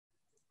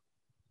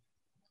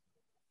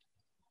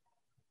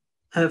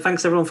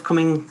Thanks everyone for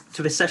coming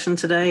to this session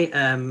today.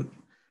 I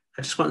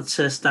just wanted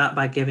to start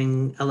by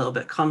giving a little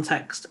bit of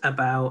context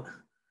about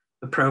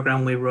the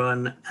program we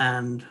run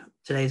and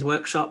today's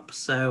workshop.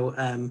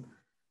 So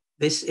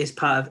this is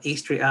part of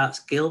East Street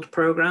Arts Guild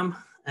program,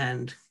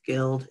 and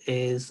Guild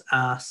is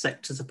our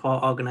sector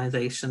support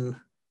organisation,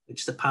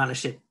 which is a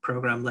partnership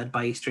program led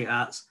by East Street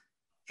Arts,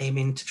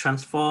 aiming to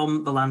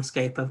transform the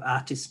landscape of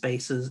artist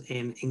spaces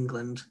in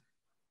England.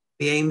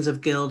 The aims of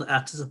Guild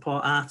are to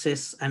support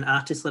artists and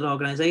artist-led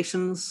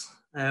organisations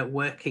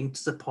working to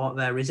support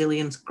their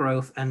resilience,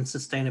 growth and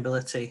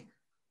sustainability.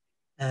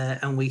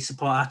 And we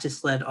support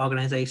artist-led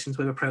organisations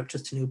with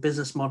approaches to new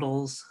business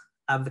models,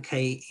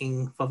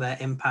 advocating for their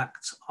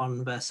impact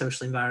on their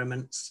social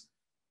environments.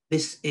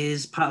 This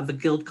is part of the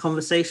Guild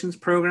Conversations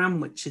programme,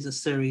 which is a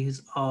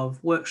series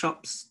of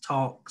workshops,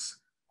 talks,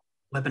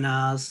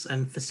 webinars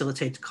and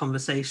facilitated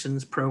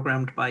conversations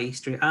programmed by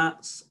East Street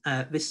Arts.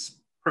 This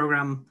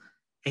programme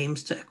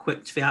aims to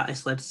equip the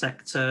artist-led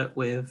sector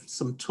with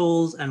some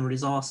tools and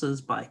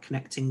resources by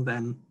connecting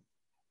them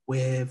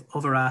with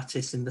other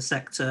artists in the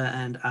sector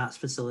and arts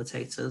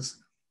facilitators.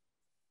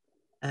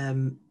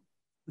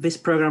 This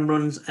programme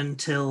runs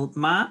until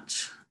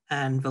March,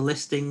 and the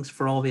listings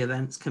for all the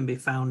events can be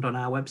found on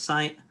our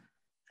website,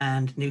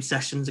 and new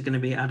sessions are going to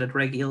be added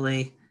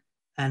regularly,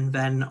 and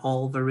then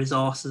all the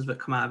resources that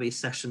come out of these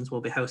sessions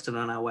will be hosted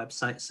on our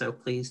website, so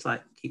please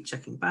keep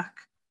checking back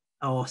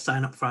or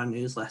sign up for our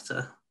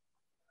newsletter.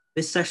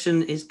 This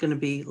session is going to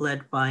be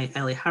led by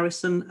Ellie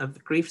Harrison of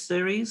the Grief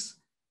series.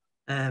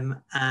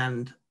 And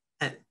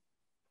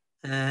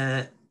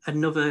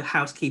another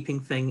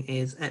housekeeping thing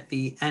is at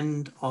the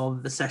end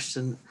of the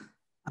session,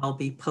 I'll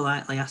be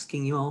politely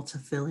asking you all to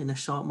fill in a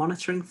short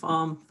monitoring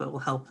form that will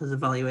help us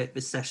evaluate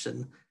this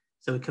session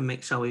so we can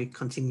make sure we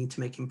continue to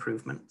make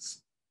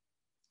improvements.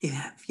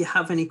 If you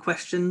have any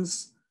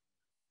questions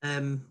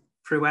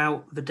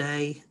throughout the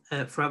day,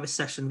 throughout this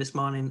session this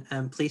morning,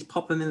 please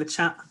pop them in the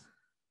chat.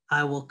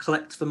 I will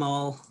collect them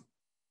all,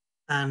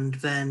 and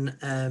then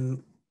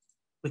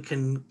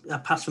I'll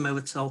pass them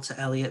over to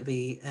Ellie at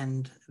the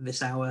end of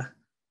this hour.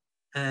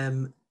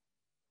 I'd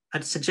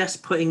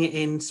suggest putting it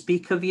in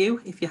speaker view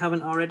if you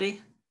haven't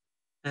already,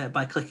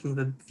 by clicking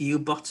the view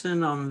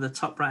button on the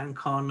top right hand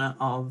corner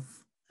of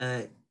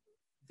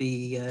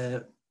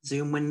the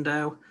Zoom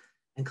window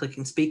and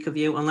clicking speaker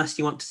view, unless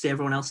you want to see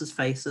everyone else's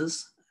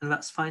faces, and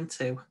that's fine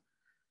too.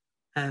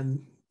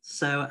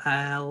 So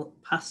I'll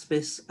pass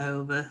this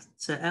over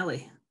to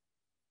Ellie.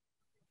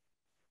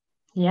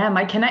 Yeah,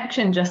 my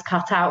connection just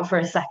cut out for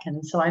a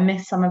second, so I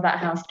missed some of that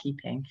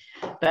housekeeping.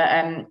 But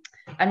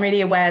I'm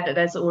really aware that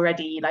there's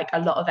already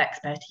a lot of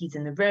expertise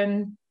in the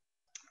room.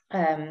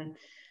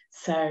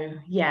 So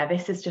yeah,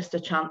 this is just a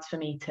chance for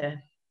me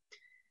to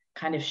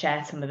kind of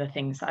share some of the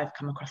things that I've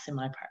come across in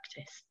my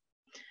practice.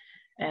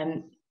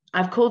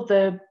 I've called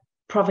the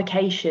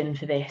provocation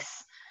for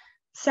this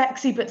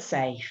 "Sexy but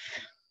Safe."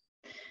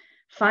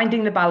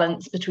 Finding the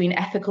balance between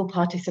ethical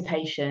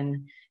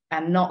participation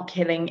and not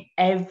killing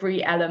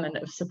every element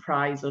of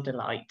surprise or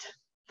delight.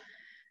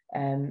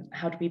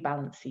 How do we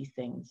balance these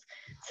things?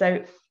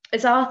 So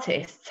as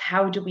artists,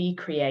 how do we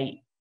create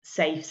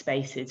safe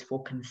spaces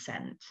for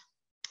consent?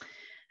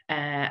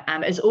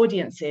 And as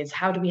audiences,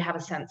 how do we have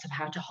a sense of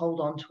how to hold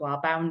on to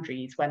our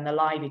boundaries when the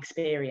live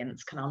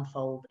experience can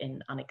unfold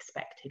in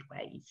unexpected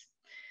ways?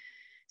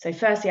 So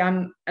firstly,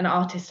 I'm an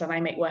artist and I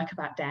make work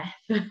about death,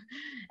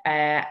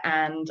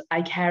 and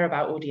I care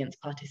about audience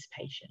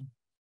participation.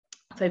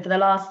 So for the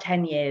last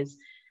 10 years,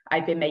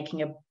 I've been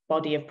making a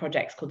body of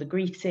projects called the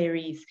Grief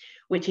series,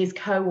 which is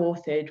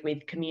co-authored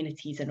with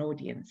communities and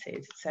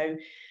audiences. So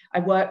I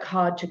work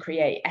hard to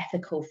create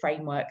ethical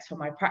frameworks for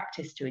my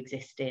practice to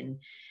exist in,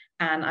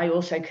 and I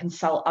also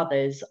consult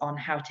others on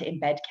how to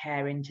embed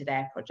care into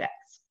their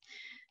projects.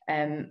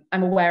 I'm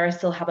aware I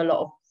still have a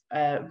lot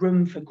of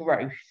room for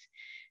growth.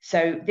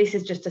 So this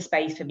is just a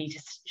space for me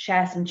to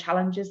share some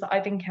challenges that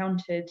I've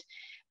encountered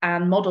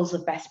and models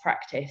of best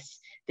practice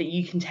that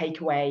you can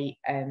take away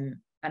and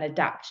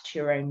adapt to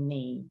your own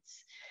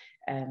needs.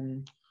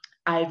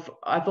 I've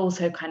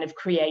also kind of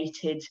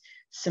created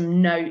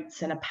some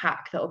notes and a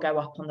pack that will go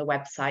up on the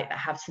website that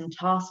have some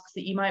tasks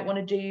that you might want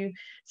to do,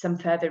 some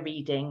further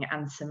reading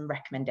and some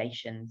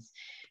recommendations.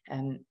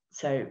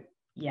 So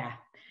yeah,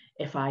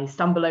 if I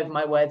stumble over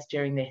my words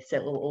during this,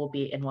 it will all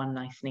be in one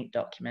nice neat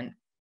document.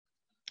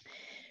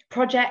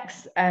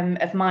 Projects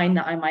of mine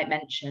that I might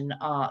mention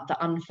are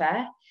the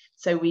Unfair.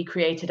 So we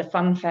created a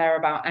fun fair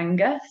about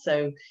anger.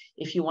 So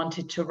if you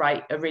wanted to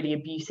write a really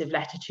abusive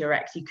letter to your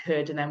ex, you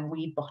could, and then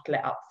we'd bottle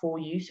it up for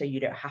you so you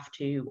don't have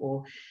to,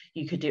 or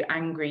you could do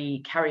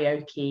angry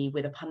karaoke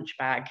with a punch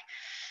bag.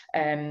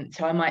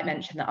 So I might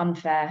mention the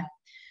Unfair.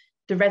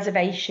 The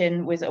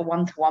Reservation was a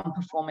one-to-one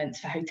performance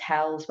for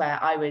hotels where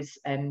I was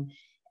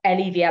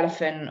Ellie the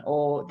elephant,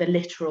 or the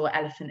literal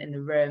elephant in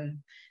the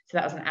room. So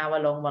that was an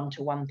hour-long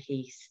one-to-one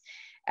piece.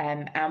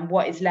 And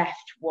what is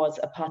left was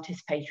a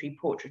participatory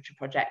portraiture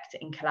project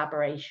in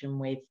collaboration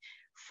with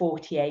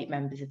 48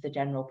 members of the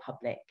general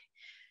public.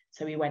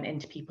 So we went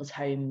into people's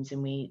homes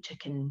and we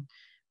took in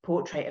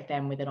portrait of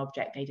them with an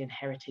object they'd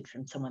inherited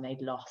from someone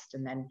they'd lost,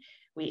 and then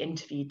we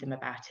interviewed them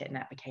about it, and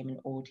that became an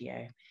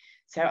audio.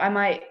 So I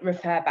might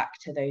refer back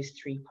to those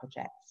 3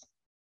 projects,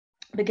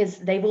 because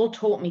they've all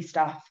taught me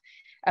stuff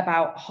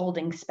about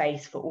holding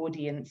space for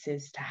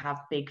audiences to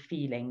have big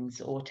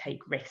feelings or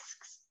take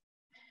risks.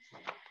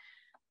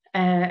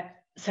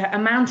 So a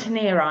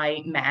mountaineer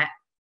I met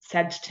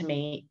said to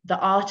me, the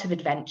art of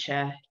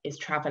adventure is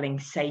traveling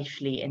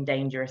safely in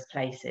dangerous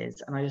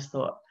places. And I just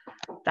thought,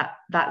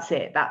 that's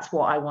it. That's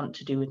what I want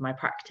to do with my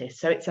practice.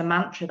 So it's a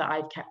mantra that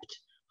I've kept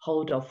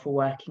hold of for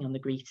working on the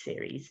grief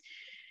series.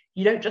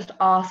 You don't just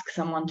ask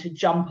someone to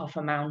jump off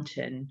a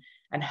mountain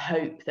and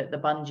hope that the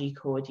bungee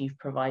cord you've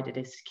provided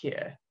is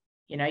secure.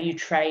 You know, you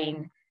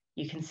train,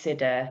 you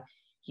consider,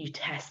 you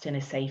test in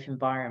a safe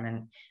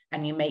environment,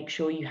 and you make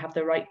sure you have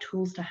the right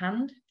tools to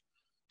hand.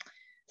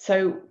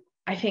 So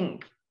I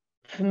think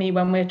for me,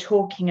 when we're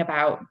talking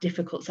about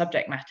difficult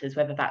subject matters,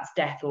 whether that's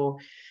death or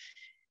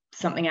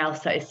something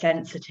else that is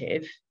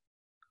sensitive,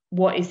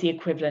 what is the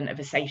equivalent of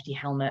a safety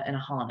helmet and a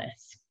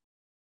harness?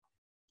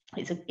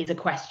 It's a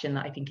question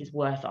that I think is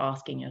worth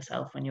asking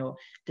yourself when you're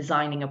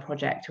designing a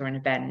project or an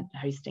event,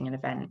 hosting an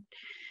event.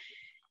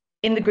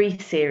 In the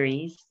grief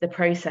series, the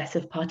process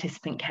of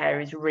participant care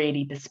is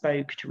really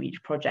bespoke to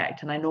each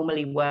project, and I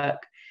normally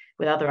work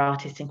with other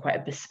artists in quite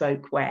a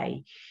bespoke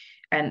way.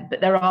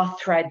 But there are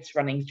threads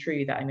running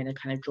through that I'm going to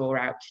kind of draw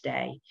out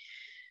today.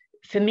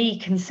 For me,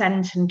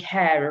 consent and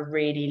care are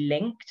really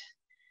linked,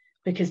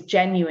 because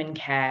genuine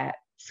care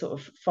sort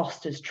of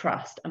fosters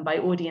trust, and by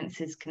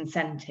audiences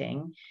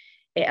consenting,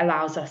 it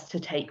allows us to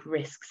take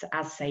risks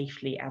as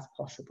safely as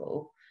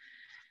possible.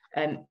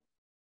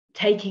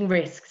 Taking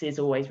risks is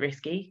always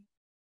risky,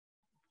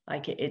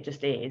 like it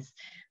just is,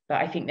 but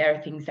I think there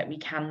are things that we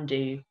can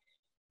do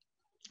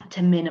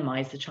to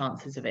minimize the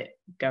chances of it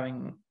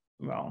going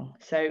wrong.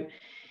 So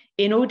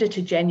in order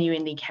to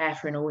genuinely care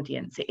for an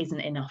audience, it isn't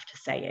enough to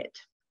say it.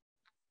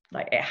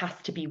 Like, it has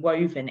to be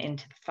woven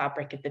into the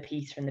fabric of the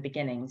piece from the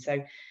beginning.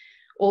 So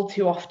all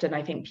too often,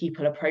 I think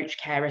people approach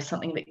care as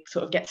something that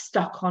sort of gets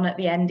stuck on at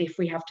the end if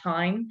we have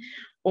time,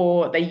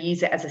 or they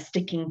use it as a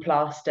sticking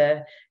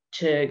plaster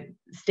to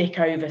stick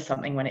over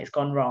something when it's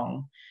gone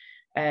wrong.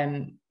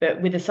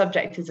 But with a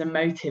subject as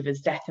emotive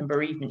as death and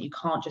bereavement, you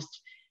can't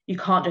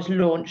just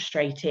launch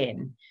straight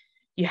in.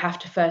 You have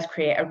to first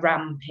create a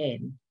ramp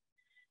in,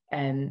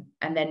 and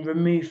then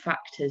remove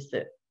factors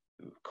that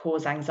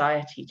cause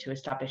anxiety to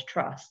establish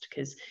trust.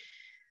 Because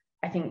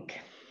I think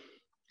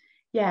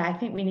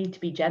we need to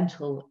be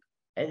gentle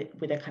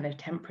with a kind of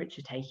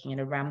temperature taking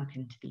and a ramp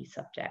into these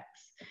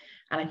subjects.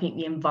 And I think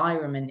the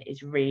environment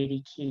is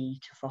really key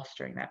to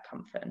fostering that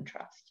comfort and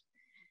trust.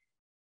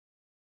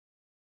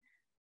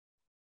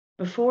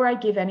 Before I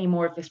give any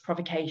more of this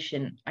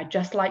provocation, I'd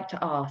just like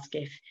to ask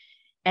if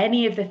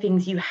any of the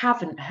things you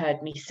haven't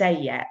heard me say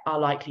yet are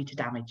likely to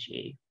damage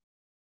you.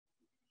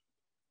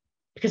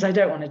 Because I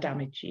don't want to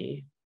damage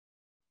you.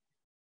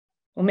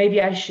 Or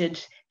maybe I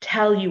should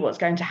tell you what's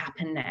going to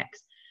happen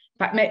next.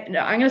 In fact, no,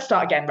 I'm going to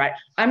start again, right?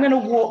 I'm going to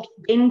walk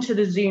into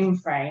the Zoom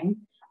frame,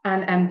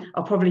 and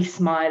I'll probably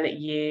smile at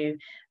you,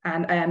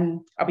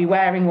 and I'll be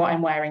wearing what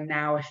I'm wearing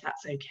now, if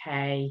that's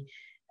okay.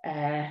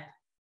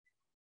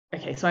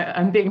 Okay, so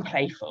I'm being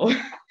playful.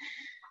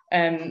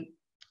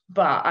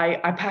 But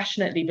I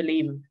passionately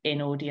believe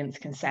in audience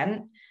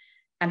consent.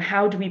 And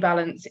how do we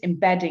balance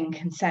embedding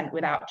consent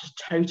without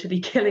just totally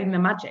killing the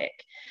magic?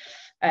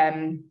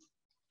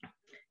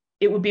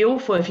 It would be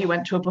awful if you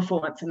went to a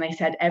performance and they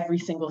said every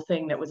single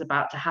thing that was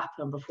about to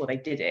happen before they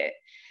did it.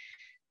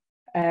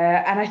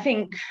 And I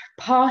think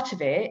part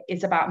of it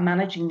is about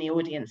managing the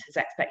audience's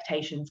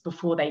expectations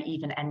before they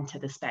even enter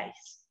the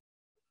space.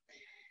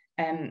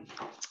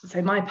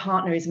 So my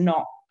partner is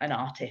not an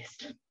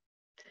artist.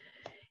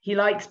 He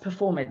likes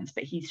performance,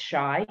 but he's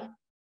shy.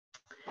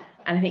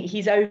 And I think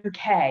he's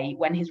okay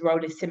when his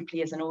role is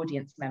simply as an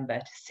audience member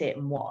to sit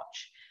and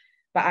watch.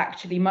 But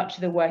actually, much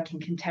of the work in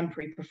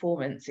contemporary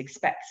performance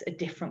expects a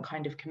different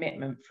kind of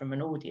commitment from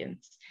an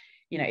audience.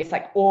 You know, it's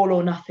like all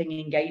or nothing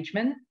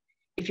engagement.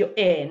 If you're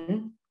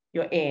in,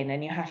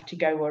 and you have to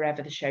go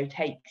wherever the show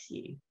takes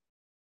you.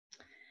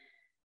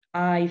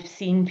 I've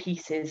seen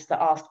pieces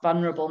that ask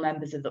vulnerable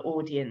members of the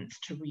audience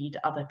to read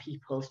other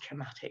people's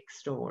traumatic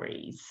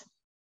stories.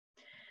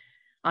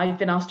 I've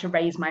been asked to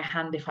raise my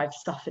hand if I've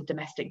suffered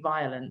domestic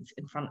violence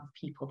in front of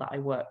people that I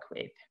work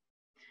with.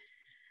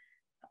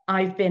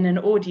 I've been an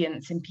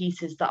audience in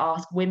pieces that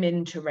ask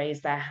women to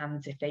raise their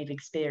hands if they've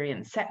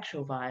experienced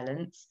sexual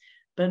violence,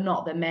 but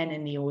not the men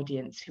in the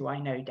audience who I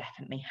know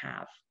definitely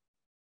have.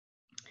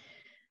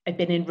 I've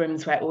been in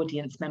rooms where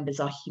audience members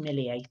are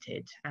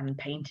humiliated and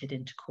painted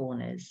into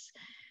corners.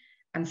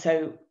 And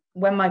so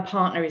when my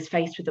partner is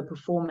faced with a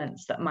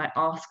performance that might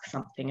ask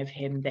something of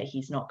him that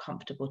he's not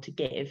comfortable to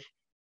give,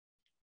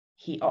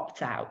 he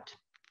opts out.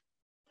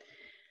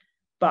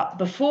 But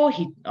before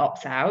he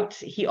opts out,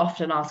 he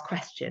often asks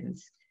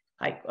questions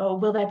like, oh,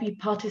 will there be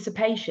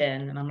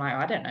participation? And I'm like,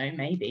 I don't know,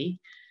 maybe.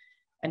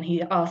 And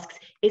he asks,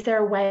 is there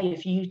a way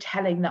of you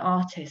telling the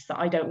artist that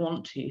I don't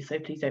want to, so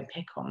please don't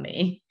pick on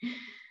me?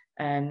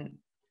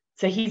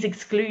 So he's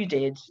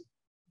excluded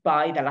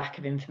by the lack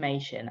of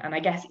information. And I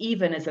guess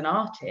even as an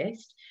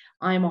artist,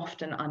 I'm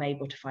often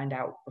unable to find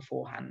out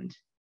beforehand.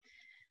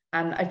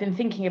 And I've been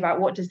thinking about,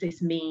 what does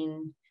this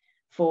mean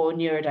for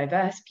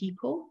neurodiverse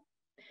people,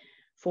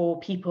 for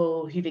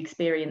people who've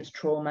experienced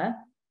trauma,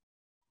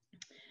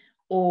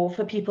 or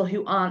for people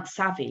who aren't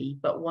savvy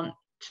but want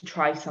to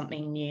try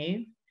something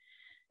new.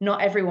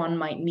 Not everyone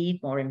might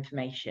need more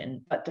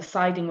information, but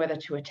deciding whether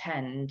to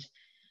attend,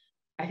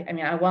 I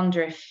mean, I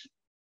wonder if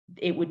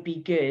it would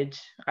be good,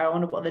 I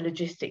wonder what the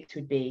logistics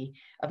would be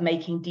of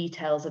making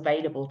details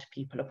available to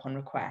people upon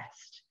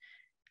request,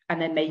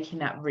 and then making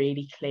that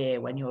really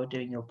clear when you're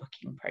doing your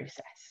booking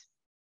process.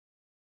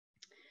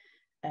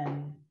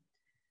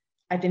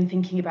 I've been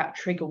thinking about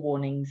trigger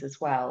warnings as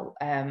well.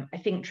 I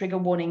think trigger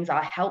warnings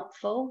are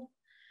helpful,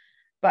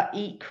 but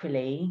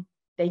equally,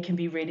 they can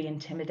be really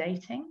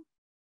intimidating.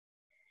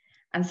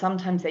 And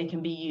sometimes they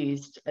can be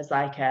used as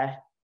like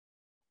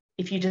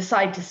if you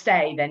decide to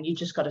stay, then you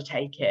just got to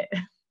take it.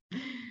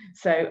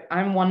 So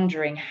I'm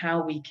wondering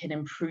how we can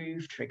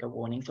improve trigger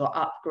warnings or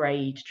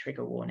upgrade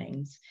trigger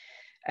warnings.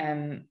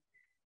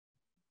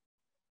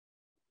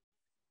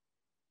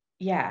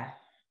 Yeah,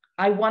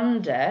 I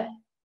wonder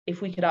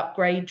if we could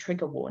upgrade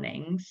trigger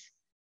warnings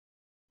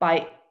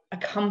by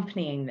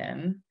accompanying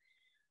them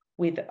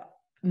with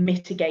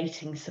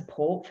mitigating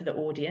support for the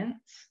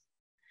audience.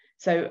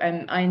 So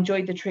I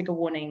enjoyed the trigger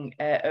warning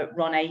at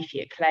Ron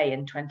Afey at Clay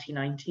in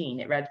 2019.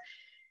 It read,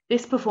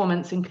 "This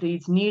performance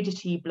includes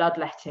nudity,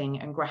 bloodletting,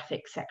 and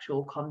graphic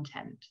sexual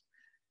content.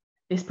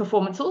 This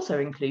performance also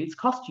includes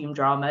costume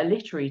drama,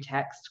 literary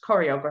text,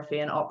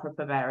 choreography, and opera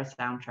privera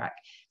soundtrack."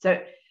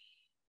 So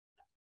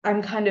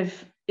I'm kind of,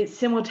 it's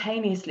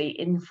simultaneously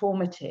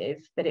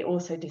informative, but it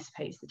also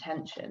dissipates the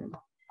tension.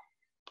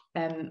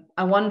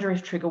 I wonder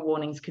if trigger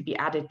warnings could be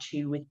added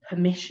to with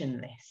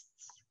permission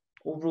lists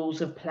or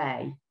rules of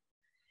play.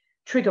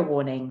 Trigger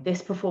warning,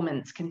 this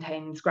performance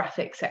contains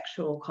graphic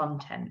sexual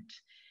content.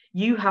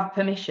 You have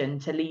permission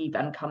to leave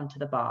and come to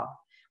the bar.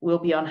 We'll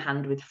be on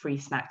hand with free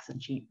snacks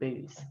and cheap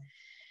booze.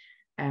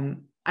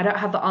 I don't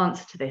have the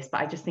answer to this,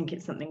 but I just think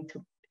it's something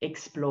to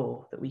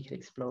explore, that we could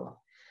explore.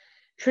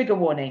 Trigger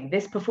warning,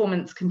 this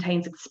performance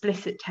contains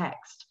explicit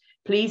text.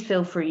 Please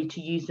feel free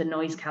to use the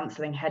noise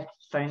cancelling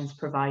headphones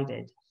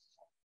provided.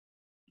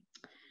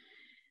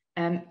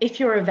 If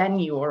you're a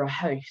venue or a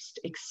host,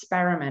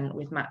 experiment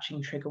with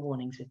matching trigger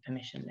warnings with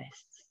permission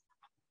lists.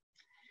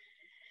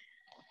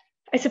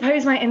 I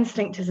suppose my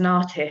instinct as an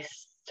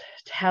artist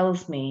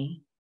tells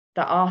me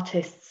that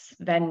artists,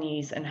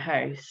 venues, and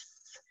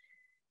hosts,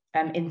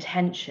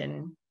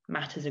 intention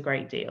matters a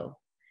great deal.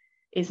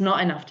 It's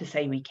not enough to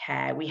say we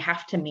care, we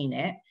have to mean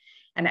it,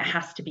 and it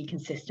has to be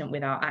consistent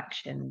with our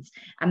actions.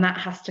 And that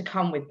has to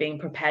come with being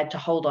prepared to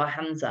hold our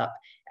hands up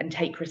and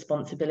take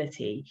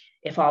responsibility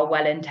if our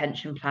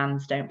well-intentioned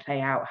plans don't play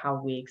out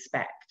how we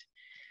expect.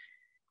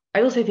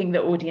 I also think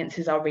that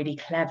audiences are really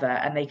clever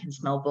and they can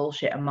smell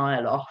bullshit a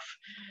mile off.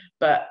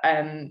 But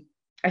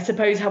I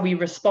suppose how we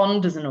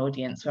respond as an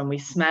audience when we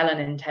smell an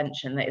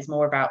intention that is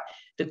more about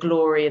the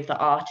glory of the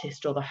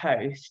artist or the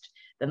host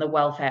than the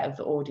welfare of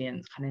the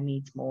audience kind of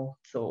needs more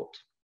thought.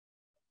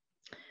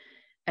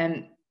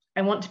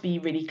 I want to be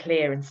really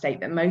clear and state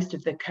that most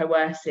of the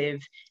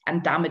coercive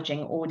and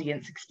damaging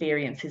audience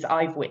experiences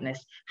I've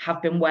witnessed have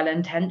been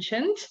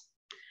well-intentioned.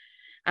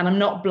 And I'm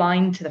not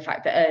blind to the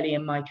fact that early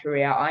in my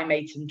career, I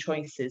made some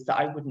choices that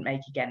I wouldn't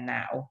make again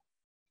now.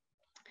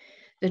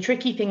 The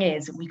tricky thing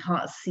is we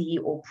can't see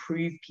or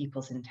prove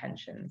people's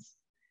intentions.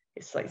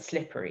 It's like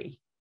slippery.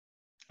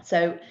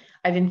 So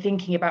I've been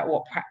thinking about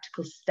what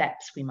practical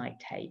steps we might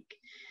take.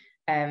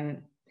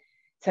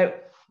 So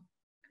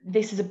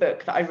this is a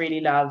book that I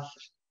really love.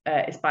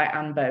 It's by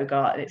Anne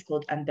Bogart and it's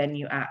called And Then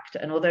You Act.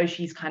 And although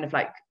she's kind of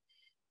like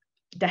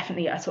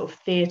definitely a sort of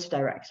theatre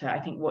director,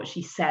 I think what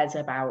she says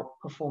about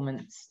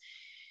performance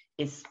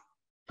is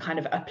kind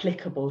of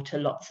applicable to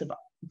lots of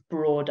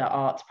broader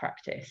arts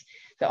practice.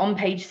 So on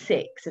page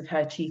 6 of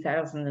her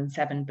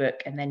 2007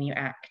 book, And Then You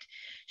Act,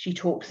 she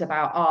talks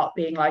about art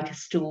being like a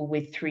stool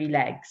with 3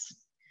 legs.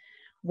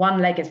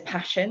 One leg is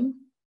passion,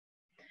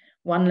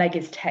 one leg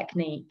is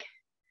technique,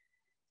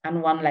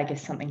 and one leg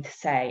is something to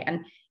say.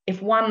 And if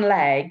one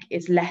leg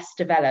is less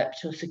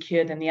developed or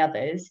secure than the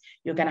others,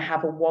 you're going to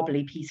have a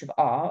wobbly piece of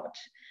art.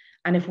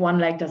 And if one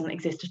leg doesn't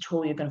exist at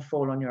all, you're going to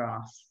fall on your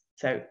ass.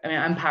 So, I mean,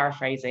 I'm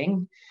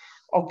paraphrasing,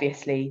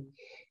 obviously.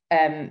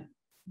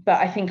 But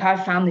I think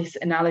I've found this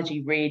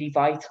analogy really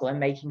vital in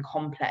making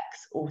complex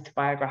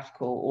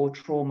autobiographical or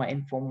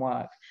trauma-informed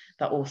work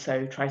that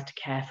also tries to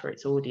care for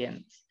its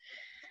audience.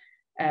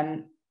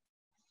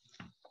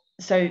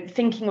 So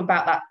thinking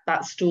about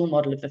that stool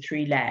model of the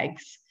 3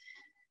 legs,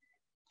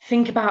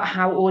 think about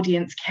how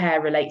audience care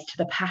relates to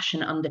the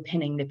passion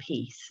underpinning the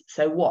piece.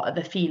 So what are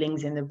the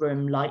feelings in the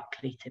room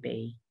likely to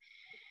be?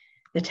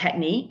 The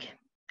technique,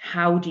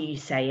 how do you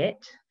say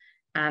it?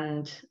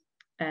 And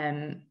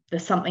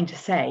there's something to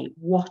say.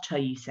 What are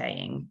you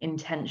saying,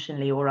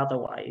 intentionally or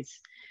otherwise?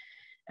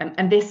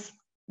 And this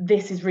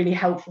is really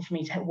helpful for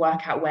me to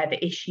work out where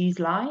the issues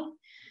lie.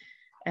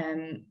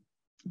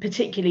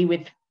 particularly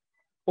with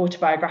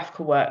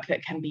autobiographical work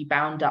that can be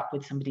bound up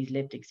with somebody's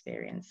lived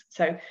experience.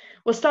 So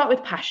we'll start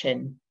with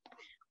passion,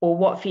 or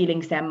what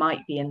feelings there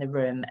might be in the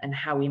room and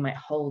how we might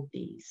hold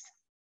these.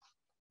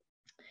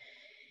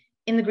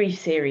 In the grief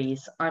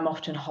series, I'm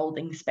often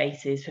holding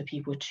spaces for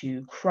people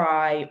to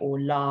cry or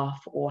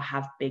laugh or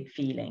have big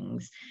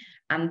feelings.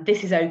 And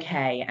this is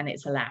okay and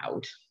it's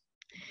allowed.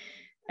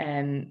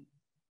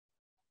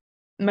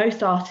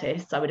 Most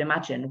artists, I would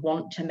imagine,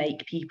 want to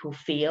make people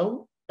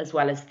feel as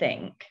well as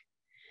think.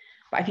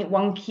 But I think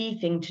one key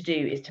thing to do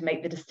is to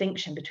make the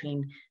distinction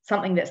between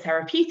something that's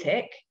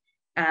therapeutic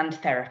and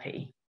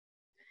therapy.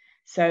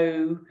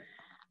 So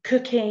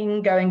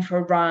cooking, going for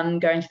a run,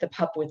 going to the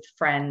pub with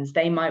friends,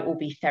 they might all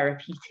be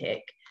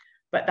therapeutic,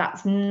 but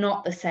that's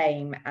not the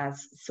same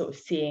as sort of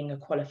seeing a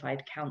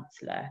qualified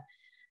counsellor.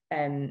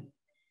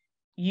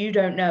 You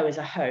don't know as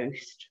a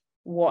host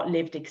what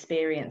lived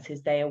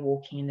experiences they are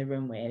walking in the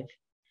room with,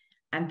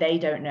 and they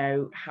don't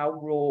know how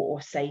raw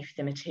or safe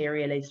the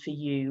material is for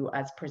you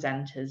as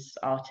presenters,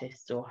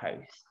 artists, or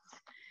hosts.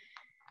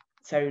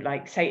 So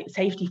like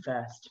safety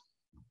first,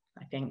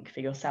 I think, for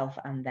yourself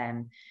and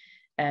them.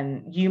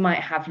 You might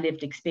have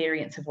lived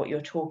experience of what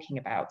you're talking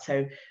about.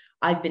 So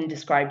I've been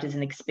described as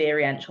an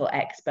experiential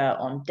expert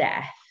on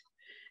death,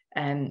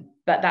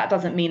 but that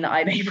doesn't mean that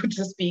I'm able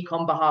to speak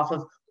on behalf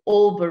of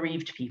all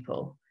bereaved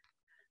people.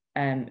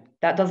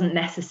 That doesn't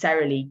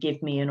necessarily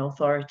give me an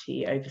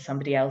authority over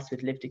somebody else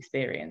with lived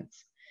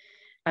experience.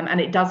 And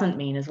it doesn't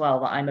mean as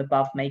well that I'm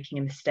above making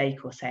a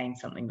mistake or saying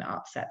something that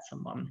upsets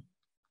someone.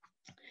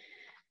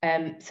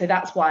 So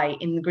that's why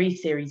in the grief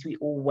series, we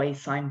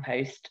always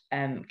signpost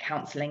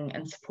counselling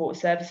and support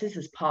services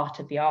as part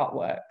of the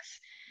artworks.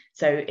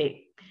 So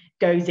it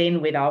goes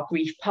in with our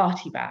grief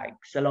party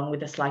bags, along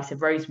with a slice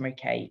of rosemary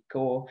cake,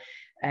 or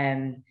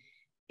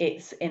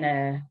it's in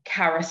a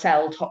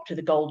carousel topped with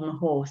a golden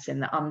horse in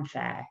the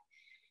unfair.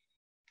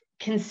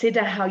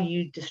 Consider how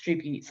you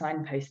distribute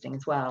signposting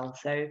as well.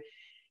 So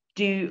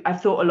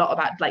I've thought a lot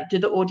about, like, do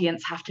the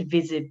audience have to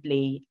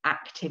visibly,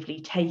 actively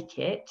take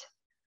it?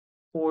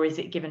 Or is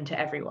it given to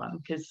everyone?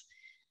 Because,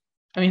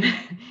 I mean,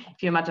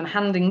 if you imagine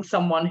handing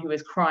someone who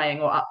is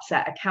crying or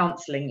upset a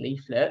counselling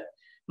leaflet,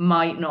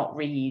 might not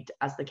read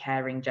as the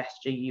caring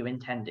gesture you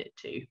intend it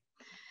to.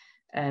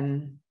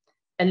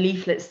 A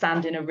leaflet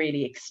stand in a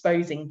really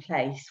exposing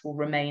place will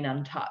remain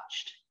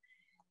untouched.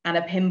 And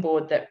a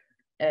pinboard that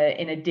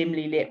in a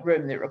dimly lit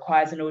room that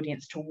requires an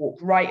audience to walk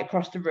right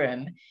across the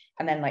room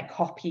and then like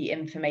copy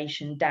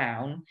information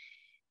down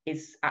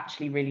is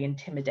actually really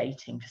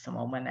intimidating for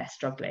someone when they're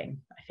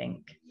struggling, I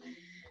think.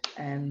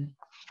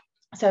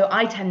 So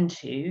I tend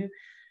to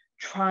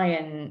try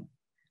and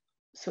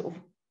sort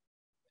of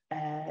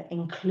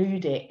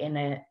include it in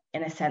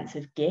a sense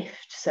of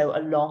gift. So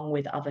along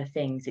with other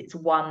things, it's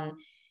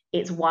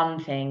one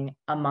thing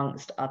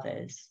amongst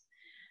others.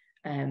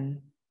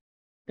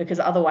 Because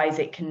otherwise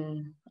it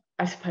can,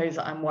 I suppose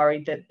I'm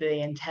worried that the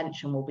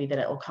intention will be that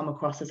it'll come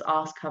across as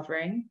arse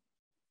covering.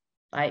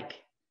 Like,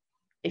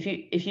 if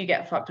you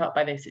get fucked up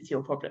by this, it's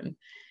your problem.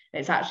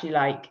 It's actually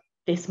like,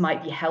 this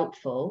might be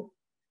helpful,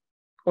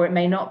 or it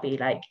may not be.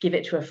 Like, give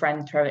it to a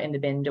friend, throw it in the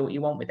bin, do what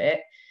you want with it.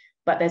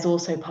 But there's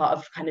also part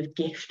of kind of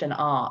gift and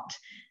art.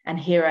 And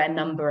here are a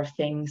number of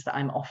things that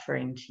I'm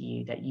offering to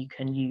you that you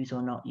can use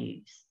or not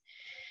use.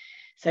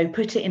 So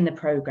put it in the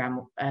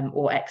program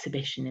or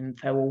exhibition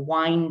info, or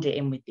wind it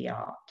in with the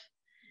art.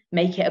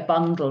 Make it a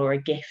bundle or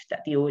a gift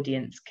that the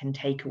audience can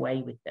take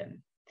away with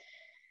them.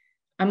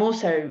 I'm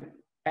also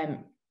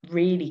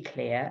really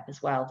clear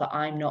as well that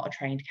I'm not a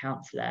trained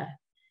counsellor,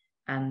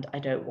 and I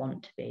don't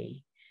want to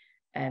be.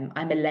 I'm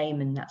a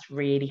layman that's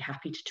really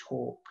happy to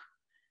talk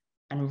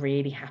and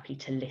really happy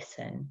to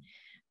listen.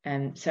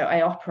 So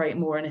I operate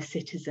more in a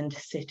citizen to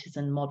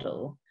citizen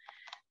model,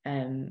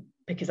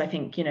 because I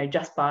think, you know,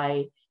 just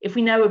by, if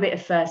we know a bit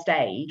of first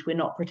aid, we're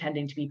not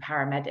pretending to be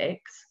paramedics.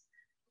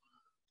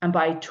 And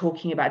by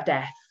talking about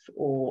death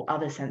or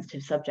other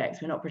sensitive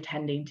subjects, we're not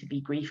pretending to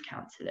be grief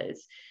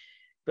counsellors.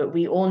 But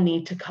we all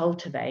need to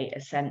cultivate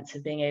a sense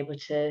of being able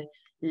to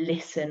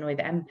listen with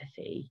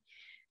empathy.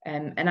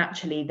 And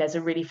actually, there's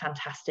a really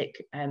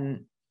fantastic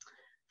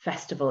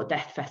festival,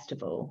 death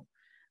festival,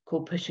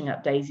 called Pushing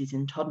Up Daisies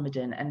in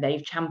Todmorden, and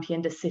they've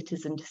championed a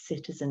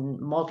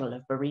citizen-to-citizen model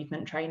of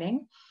bereavement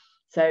training.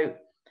 So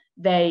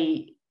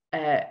they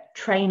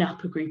train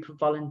up a group of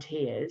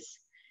volunteers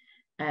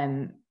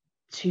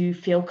to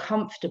feel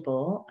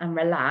comfortable and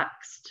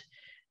relaxed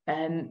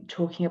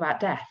talking about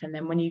death. And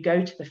then when you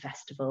go to the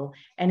festival,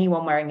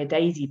 anyone wearing a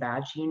daisy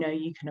badge, you know,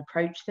 you can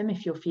approach them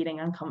if you're feeling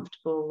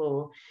uncomfortable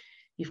or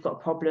you've got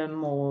a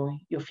problem or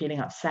you're feeling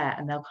upset,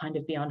 and they'll kind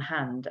of be on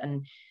hand.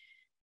 And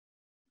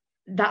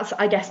that's,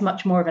 I guess,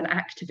 much more of an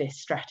activist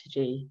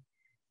strategy,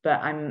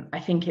 but I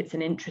think it's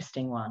an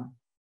interesting one,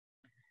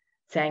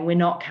 saying we're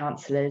not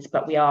counsellors,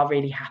 but we are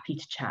really happy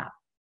to chat.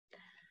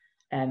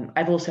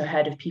 I've also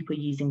heard of people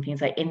using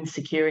things like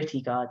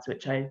insecurity guards,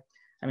 which I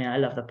mean, I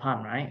love the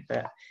pun, right?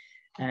 But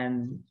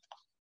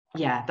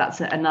yeah,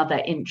 that's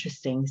another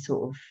interesting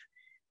sort of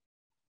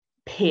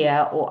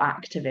peer or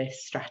activist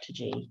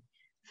strategy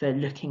for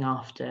looking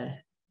after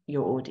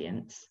your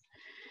audience.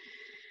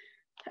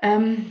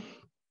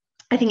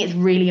 I think it's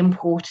really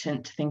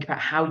important to think about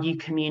how you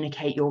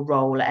communicate your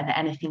role and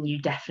anything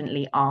you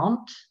definitely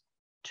aren't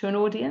to an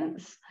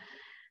audience,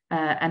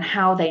 and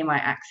how they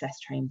might access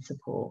trained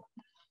support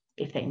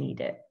if they need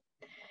it.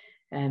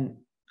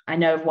 I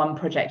know of one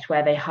project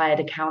where they hired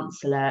a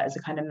counsellor as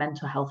a kind of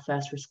mental health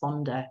first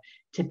responder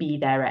to be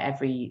there at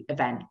every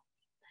event.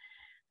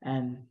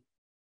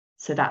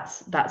 So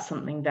that's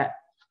something that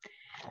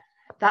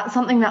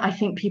I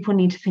think people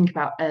need to think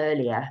about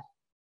earlier.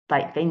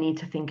 Like, they need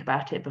to think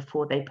about it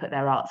before they put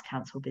their arts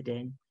council bid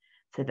in,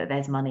 so that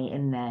there's money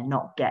in there,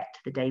 not get to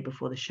the day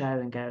before the show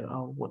and go,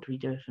 oh, what do we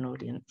do if an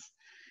audience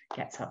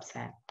gets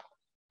upset?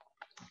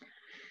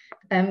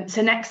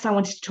 So next I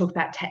wanted to talk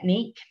about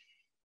technique.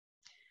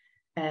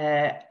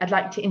 I'd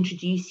like to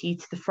introduce you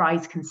to the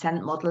Fry's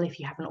consent model if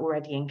you haven't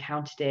already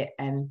encountered it.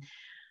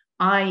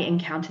 I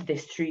encountered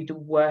this through the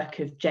work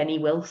of Jenny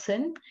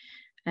Wilson.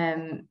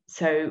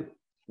 So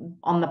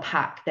on the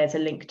pack, there's a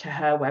link to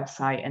her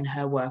website and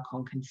her work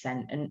on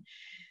consent. And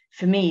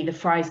for me, the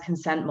Fry's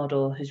consent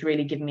model has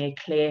really given me a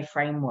clear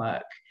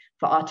framework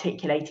for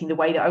articulating the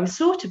way that I was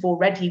sort of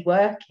already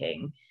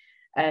working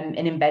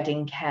in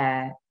embedding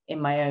care in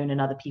my own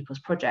and other people's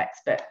projects.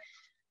 But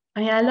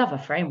I mean, I love a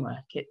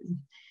framework.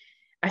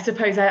 I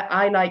suppose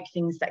I like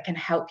things that can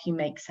help you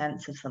make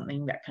sense of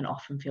something that can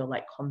often feel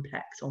like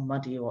complex or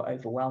muddy or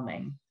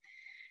overwhelming.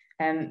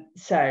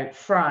 So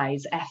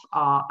Fry's,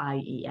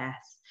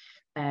 F-R-I-E-S.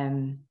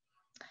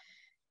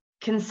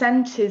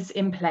 Consent is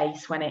in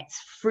place when it's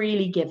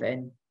freely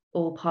given,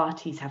 all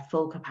parties have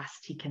full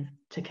capacity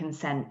to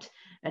consent,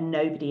 and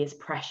nobody is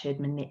pressured,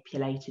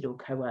 manipulated, or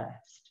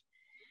coerced.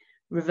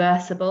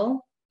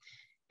 Reversible,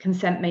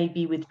 consent may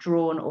be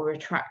withdrawn or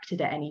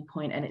retracted at any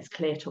point, and it's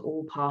clear to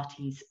all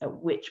parties at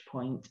which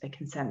point a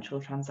consensual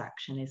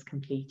transaction is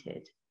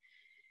completed.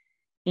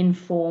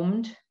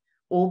 Informed,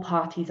 all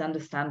parties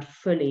understand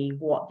fully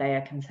what they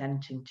are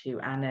consenting to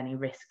and any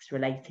risks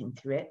relating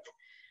to it.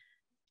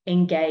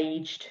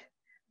 Engaged,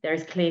 there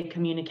is clear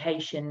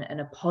communication and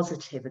a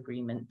positive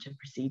agreement to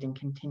proceed and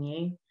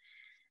continue.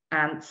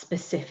 And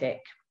specific,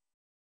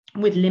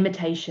 with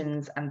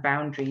limitations and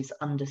boundaries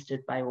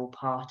understood by all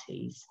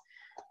parties.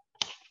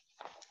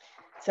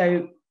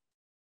 So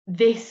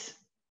this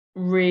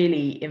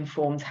really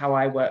informs how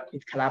I work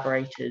with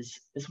collaborators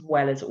as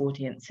well as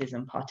audiences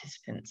and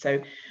participants.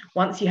 So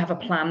once you have a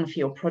plan for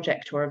your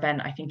project or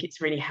event, I think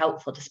it's really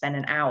helpful to spend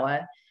an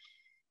hour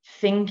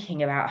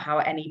thinking about how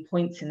at any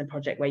points in the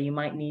project where you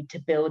might need to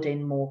build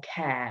in more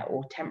care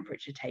or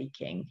temperature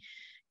taking,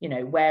 you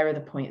know, where are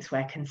the points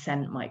where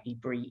consent might be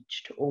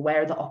breached, or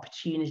where are the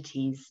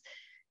opportunities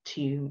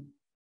to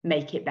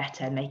make it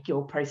better, make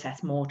your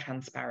process more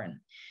transparent.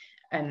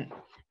 And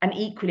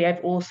equally,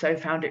 I've also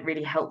found it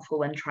really helpful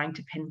when trying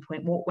to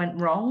pinpoint what went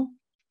wrong.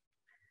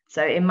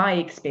 So in my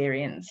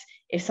experience,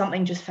 if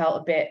something just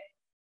felt a bit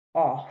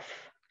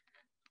off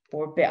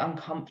or a bit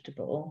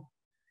uncomfortable,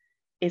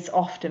 it's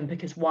often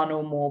because one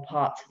or more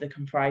parts of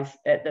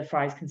the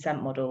Fry's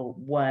consent model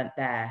weren't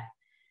there.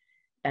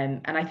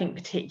 And I think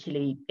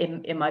particularly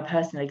in my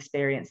personal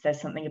experience, there's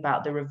something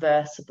about the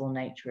reversible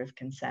nature of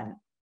consent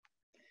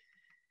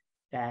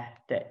there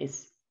that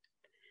is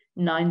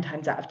 9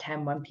 times out of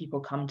 10 when people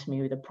come to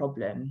me with a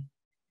problem,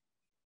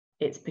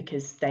 it's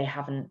because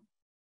the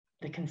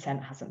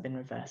consent hasn't been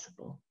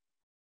reversible.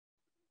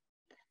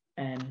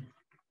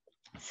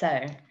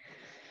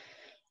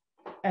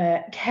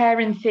 Care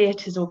in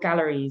theatres or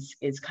galleries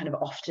is kind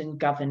of often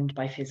governed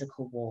by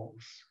physical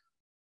walls.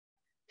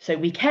 So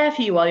we care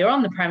for you while you're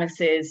on the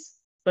premises,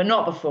 but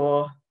not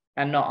before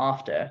and not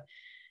after.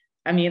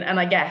 I mean, and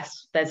I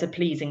guess there's a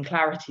pleasing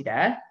clarity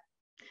there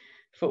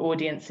for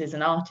audiences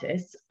and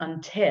artists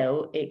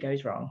until it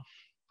goes wrong,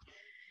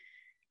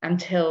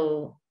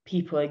 until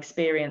people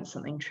experience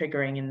something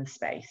triggering in the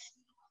space.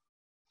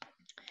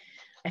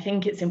 I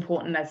think it's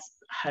important as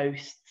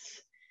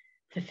hosts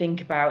to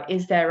think about,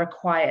 is there a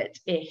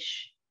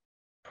quiet-ish,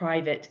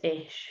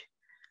 private-ish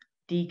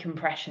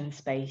decompression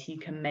space you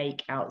can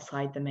make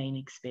outside the main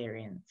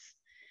experience?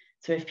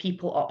 So if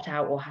people opt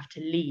out or have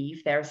to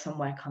leave, there is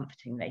somewhere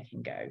comforting they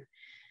can go.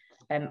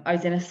 I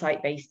was in a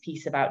site-based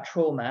piece about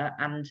trauma,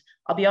 and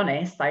I'll be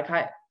honest, like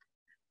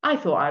I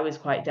thought I was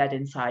quite dead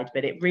inside,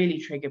 but it really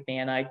triggered me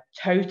and I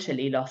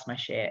totally lost my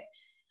shit.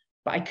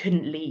 But I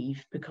couldn't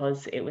leave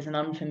because it was an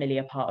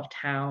unfamiliar part of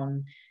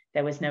town.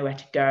 There was nowhere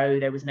to go.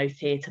 There was no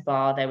theatre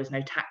bar. There was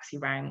no taxi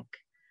rank.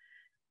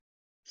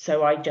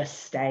 So I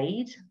just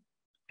stayed.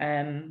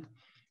 And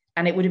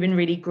it would have been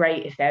really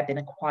great if there had been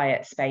a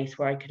quiet space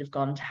where I could have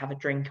gone to have a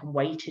drink and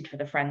waited for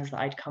the friends that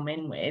I'd come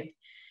in with,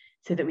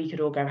 so that we could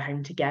all go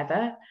home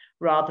together,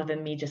 rather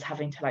than me just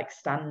having to like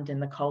stand in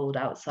the cold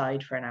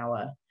outside for an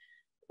hour,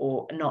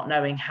 or not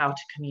knowing how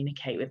to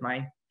communicate with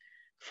my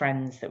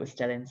friends that were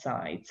still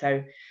inside.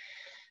 So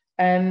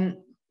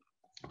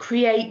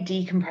create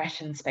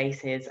decompression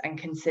spaces and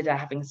consider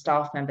having a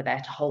staff member there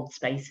to hold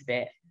space a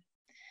bit.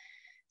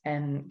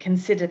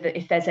 Consider that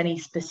if there's any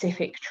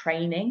specific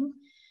training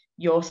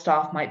your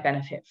staff might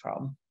benefit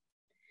from.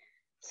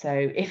 So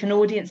if an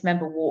audience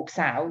member walks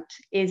out,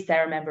 is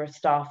there a member of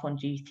staff on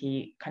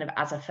duty kind of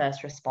as a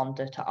first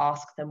responder to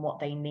ask them what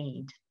they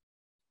need?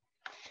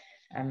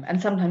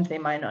 And sometimes they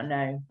might not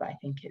know, but I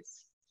think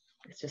it's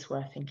just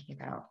worth thinking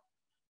about.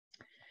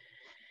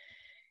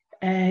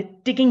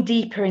 Digging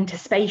deeper into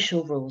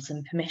spatial rules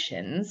and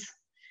permissions,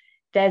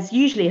 there's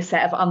usually a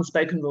set of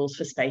unspoken rules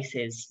for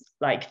spaces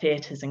like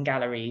theatres and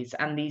galleries,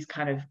 and these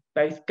kind of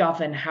both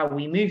govern how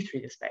we move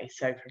through the space.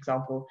 So for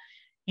example,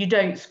 you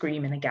don't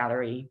scream in a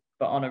gallery,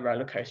 but on a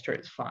roller coaster,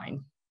 it's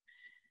fine.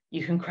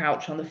 You can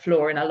crouch on the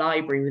floor in a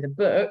library with a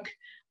book,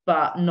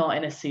 but not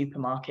in a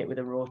supermarket with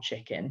a raw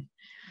chicken.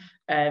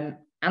 And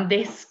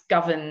this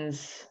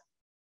governs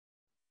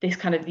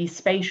these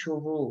spatial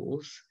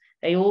rules.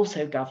 They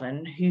also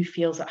govern who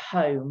feels at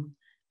home,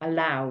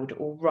 allowed,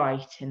 or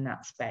right in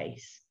that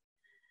space.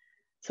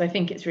 So I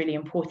think it's really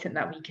important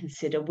that we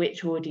consider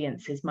which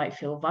audiences might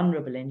feel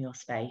vulnerable in your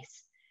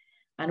space,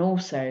 and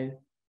also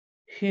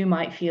who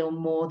might feel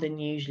more than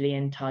usually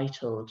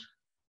entitled.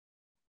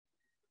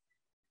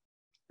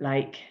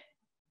 Like,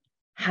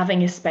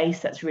 having a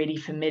space that's really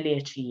familiar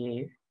to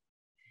you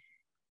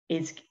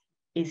is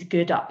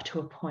good up to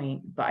a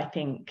point, but I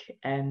think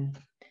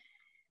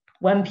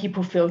when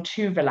people feel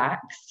too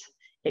relaxed,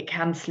 it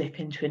can slip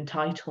into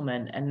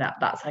entitlement, and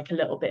that's like a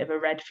little bit of a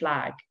red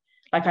flag.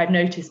 Like, I've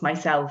noticed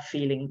myself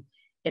feeling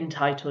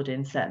entitled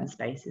in certain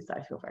spaces that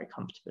I feel very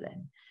comfortable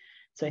in.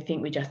 So I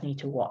think we just need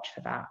to watch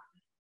for that.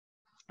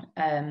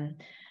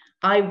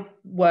 I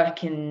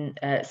work in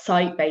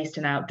site-based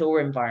and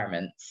outdoor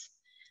environments,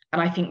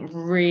 and I think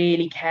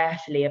really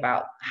carefully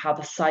about how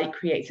the site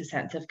creates a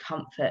sense of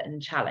comfort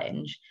and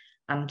challenge,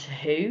 and to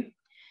who.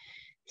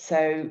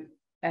 So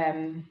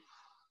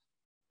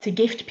to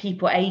gift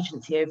people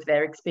agency over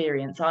their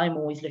experience, I'm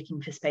always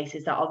looking for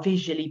spaces that are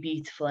visually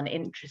beautiful and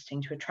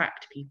interesting to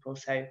attract people.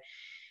 So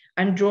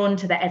I'm drawn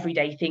to the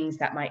everyday things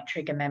that might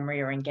trigger memory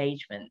or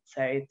engagement.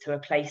 So to a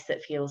place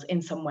that feels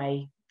in some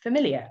way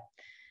familiar,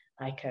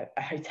 like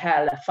a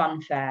hotel, a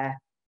fun fair,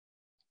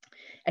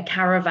 a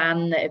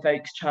caravan that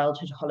evokes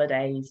childhood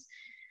holidays.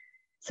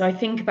 So I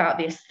think about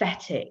the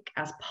aesthetic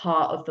as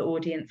part of the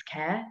audience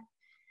care.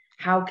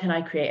 How can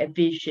I create a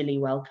visually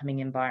welcoming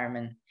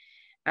environment?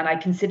 And I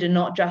consider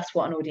not just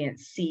what an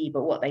audience see,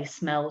 but what they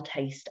smell,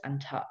 taste, and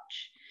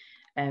touch.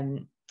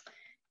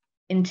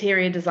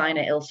 Interior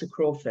designer Ilse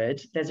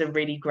Crawford, there's a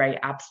really great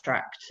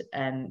abstract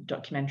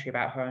documentary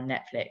about her on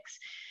Netflix.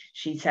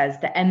 She says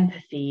that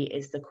empathy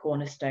is the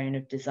cornerstone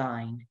of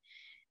design,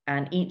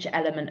 and each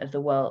element of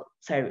the world.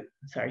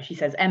 She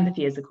says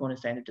empathy is the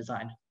cornerstone of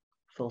design.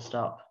 Full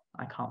stop.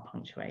 I can't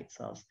punctuate,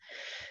 so.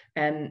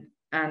 And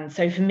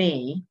so for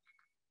me,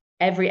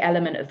 every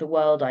element of the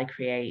world I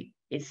create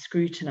is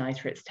scrutinized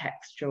for its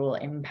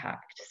textural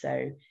impact.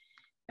 So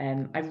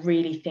I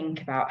really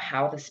think about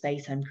how the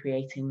space I'm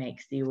creating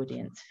makes the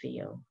audience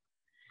feel.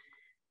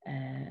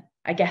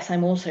 I guess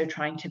I'm also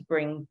trying to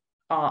bring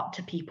art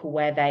to people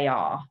where they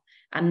are,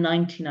 and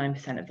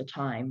 99% of the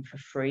time for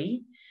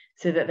free,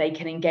 so that they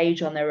can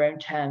engage on their own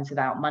terms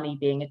without money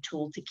being a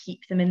tool to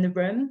keep them in the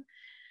room.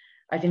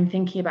 I've been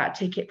thinking about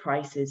ticket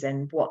prices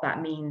and what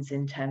that means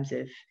in terms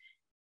of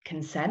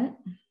consent.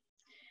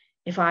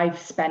 If I've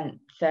spent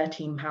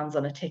 £13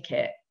 on a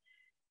ticket,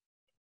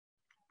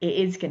 it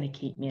is going to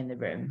keep me in the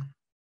room,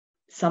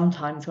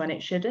 sometimes when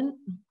it shouldn't.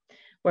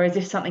 Whereas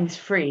if something's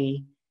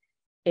free,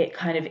 it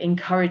kind of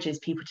encourages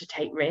people to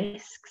take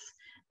risks,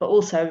 but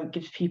also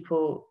gives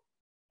people,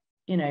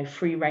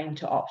 free rein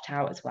to opt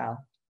out as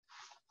well.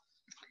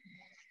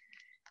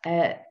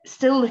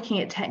 Still looking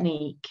at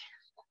technique,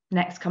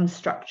 next comes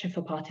structure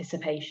for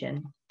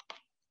participation.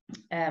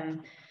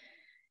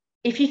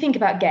 If you think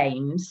about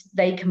games,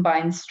 they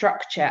combine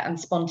structure and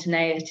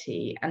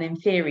spontaneity, and in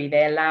theory,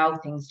 they allow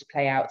things to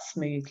play out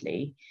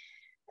smoothly.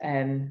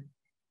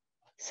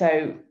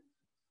 So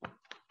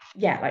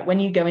yeah, like when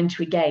you go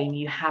into a game,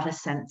 you have a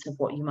sense of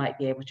what you might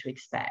be able to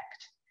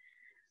expect.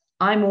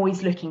 I'm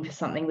always looking for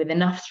something with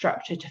enough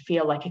structure to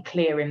feel like a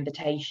clear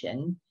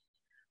invitation,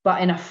 but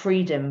enough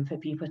freedom for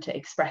people to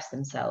express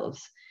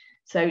themselves.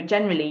 So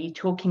generally,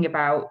 talking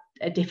about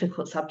a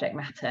difficult subject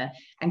matter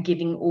and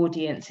giving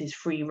audiences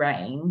free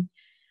rein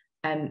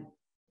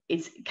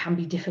can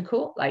be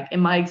difficult. Like in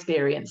my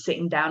experience,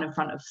 sitting down in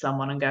front of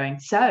someone and going,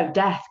 "So,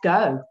 death,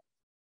 go,"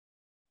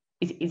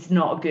 is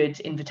not a good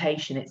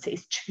invitation.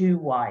 It's too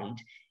wide,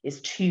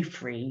 it's too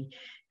free.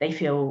 They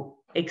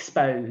feel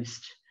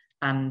exposed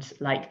and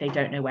like they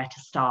don't know where to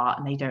start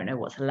and they don't know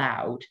what's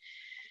allowed.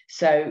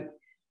 So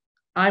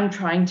I'm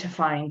trying to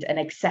find an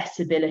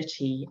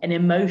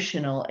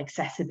emotional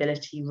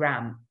accessibility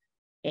ramp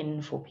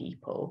in for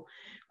people,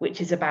 which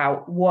is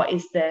about what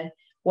is the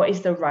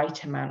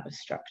right amount of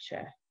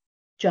structure,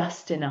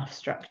 just enough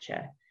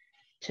structure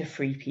to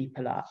free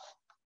people up.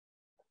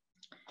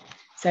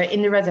 So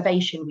in the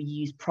reservation, we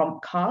use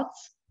prompt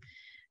cards.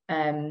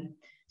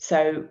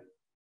 So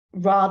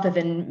rather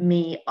than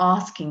me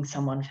asking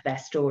someone for their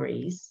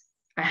stories,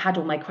 I had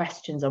all my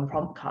questions on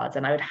prompt cards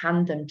and I would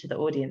hand them to the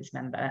audience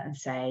member and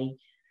say,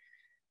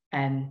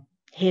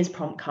 here's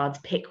prompt cards,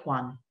 pick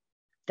one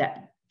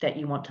that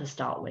you want to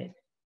start with.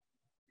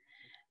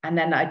 And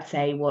then I'd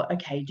say, well,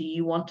 okay, do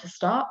you want to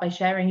start by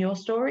sharing your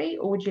story,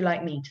 or would you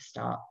like me to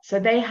start? So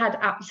they had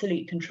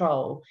absolute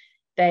control.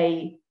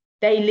 They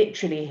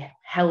literally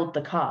held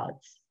the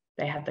cards.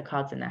 They had the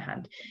cards in their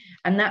hand.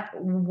 And that,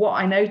 what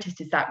I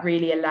noticed is that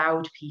really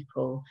allowed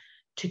people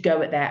to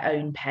go at their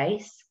own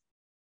pace,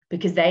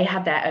 because they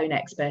had their own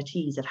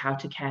expertise of how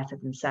to care for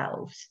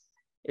themselves.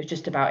 It was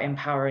just about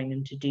empowering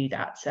them to do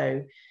that.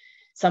 So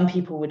some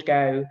people would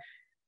go,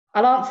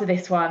 I'll answer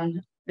this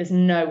one. There's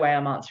no way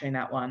I'm answering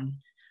that one.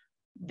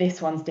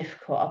 This one's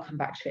difficult. I'll come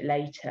back to it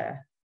later.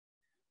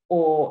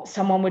 Or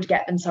someone would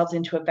get themselves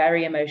into a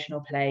very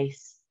emotional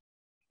place,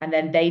 and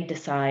then they'd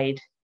decide,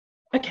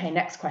 okay,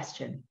 next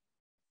question.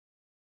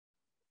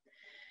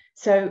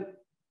 So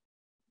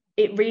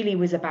it really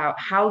was about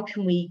how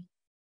can we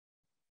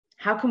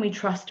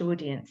trust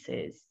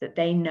audiences that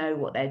they know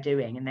what they're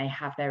doing and they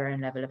have their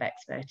own level of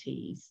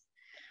expertise.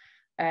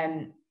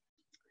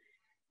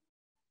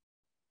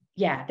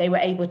 Yeah, they were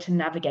able to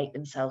navigate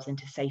themselves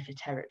into safer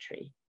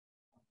territory.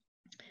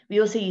 We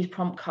also use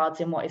prompt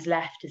cards in what is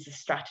left as a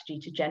strategy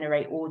to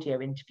generate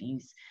audio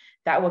interviews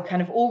that were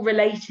kind of all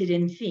related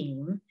in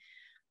theme,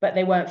 but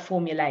they weren't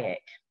formulaic.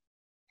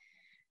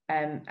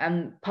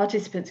 And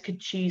participants could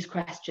choose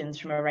questions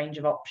from a range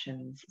of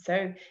options.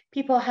 So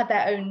people had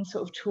their own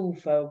sort of tool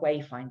for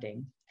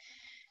wayfinding.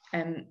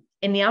 In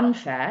the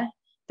unfair,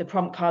 the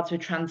prompt cards were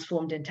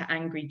transformed into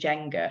angry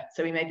Jenga.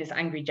 So we made this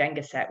angry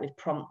Jenga set with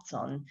prompts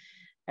on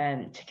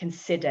to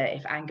consider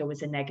if anger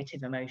was a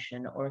negative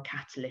emotion or a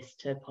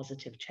catalyst to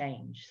positive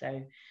change.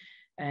 So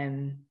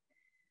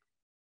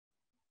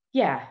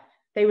yeah,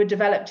 they were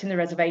developed in the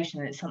reservation,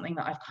 and it's something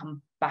that I've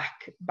come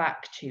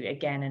back to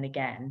again and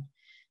again.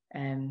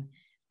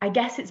 I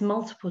guess it's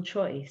multiple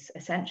choice.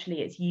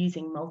 Essentially, it's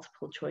using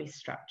multiple choice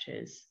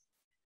structures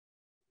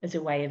as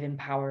a way of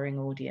empowering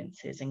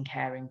audiences and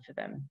caring for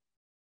them.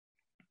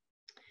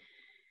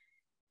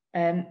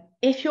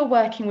 If you're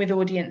working with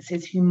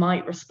audiences who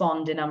might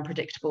respond in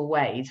unpredictable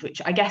ways,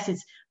 which I guess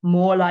is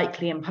more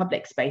likely in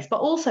public space,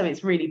 but also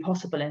it's really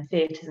possible in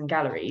theatres and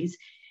galleries,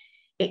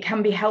 it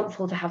can be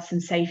helpful to have some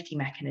safety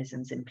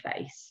mechanisms in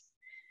place.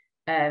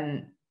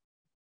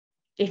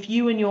 If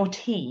you and your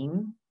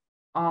team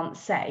aren't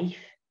safe,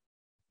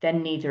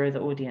 then neither are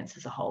the audience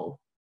as a whole.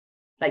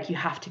 Like, you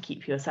have to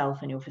keep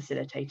yourself and your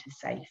facilitators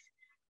safe.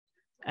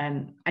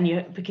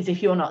 Because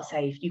if you're not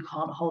safe, you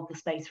can't hold the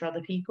space for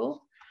other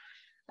people.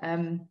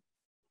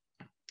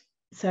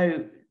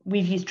 So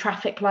we've used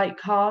traffic light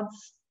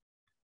cards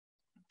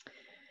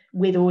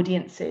with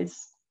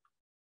audiences.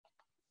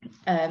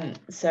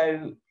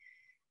 So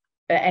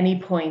at any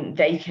point,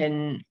 they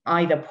can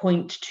either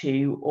point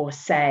to or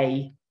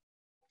say,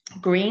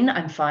 green,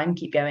 I'm fine,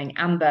 keep going.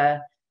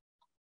 Amber,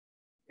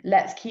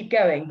 let's keep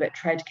going, but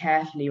tread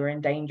carefully, we're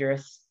in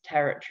dangerous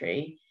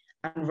territory.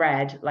 And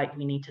red, like,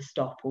 we need to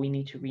stop or we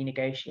need to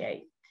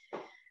renegotiate.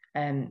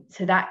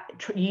 So that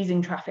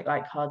using traffic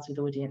light cards with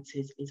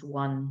audiences is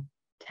one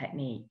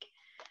technique.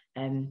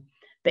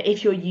 But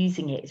if you're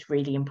using it, it's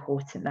really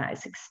important that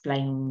it's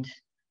explained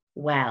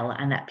well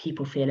and that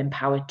people feel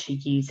empowered to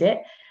use it,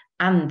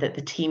 and that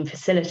the team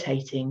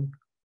facilitating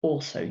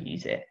also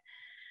use it.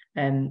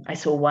 I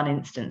saw one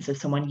instance of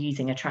someone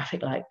using a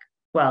facilitator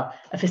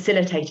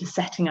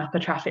setting up a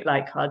traffic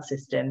light card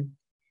system,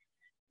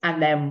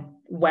 and then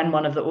when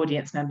one of the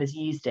audience members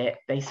used it,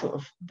 the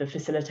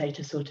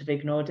facilitator sort of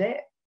ignored it,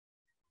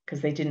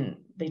 because they didn't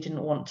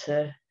want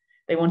to,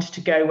 they wanted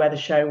to go where the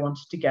show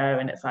wanted to go.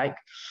 And it's like,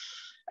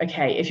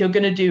 okay, if you're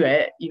going to do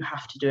it, you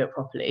have to do it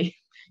properly.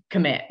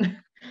 Commit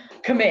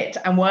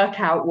and work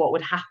out what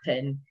would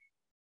happen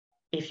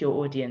if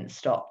your audience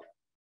stop.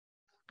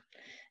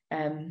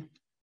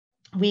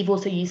 We've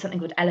also used something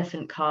called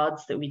elephant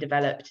cards that we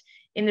developed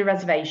in the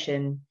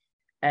reservation.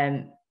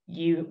 The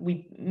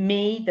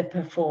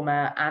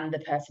performer and the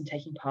person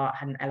taking part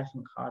had an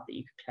elephant card that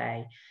you could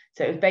play.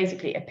 So it was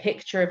basically a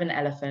picture of an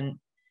elephant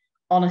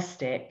on a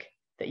stick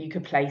that you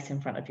could place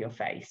in front of your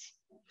face.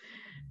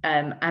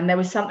 And there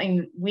was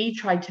something, we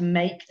tried to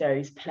make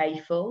those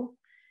playful.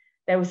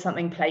 There was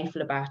something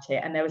playful about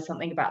it. And there was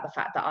something about the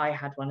fact that I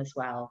had one as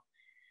well,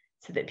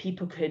 so that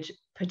people could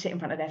put it in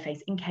front of their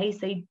face in case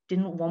they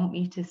didn't want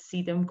me to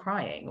see them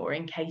crying, or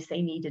in case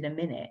they needed a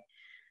minute.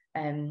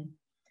 And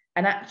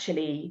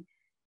actually,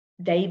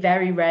 they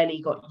very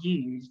rarely got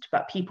used,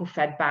 but people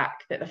fed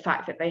back that the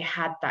fact that they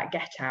had that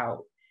get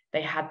out,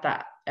 they had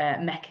that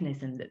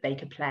mechanism that they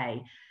could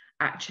play,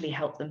 actually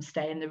helped them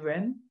stay in the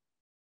room,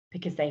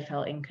 because they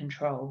felt in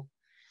control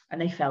and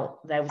they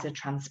felt there was a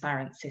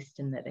transparent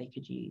system that they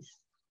could use.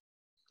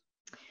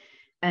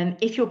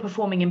 If you're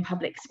performing in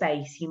public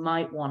space, you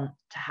might want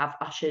to have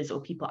ushers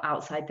or people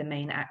outside the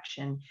main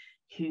action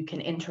who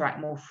can interact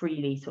more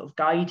freely, sort of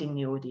guiding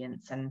the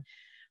audience and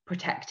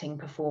protecting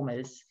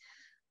performers.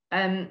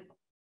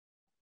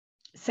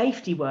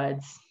 Safety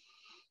words.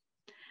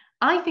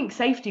 I think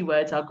safety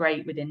words are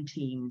great within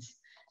teams.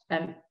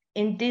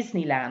 In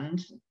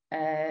Disneyland,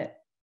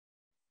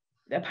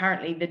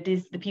 apparently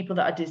the people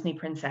that are Disney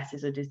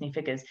princesses or Disney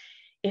figures,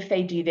 if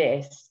they do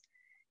this,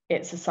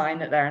 it's a sign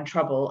that they're in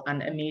trouble,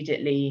 and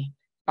immediately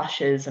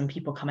ushers and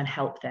people come and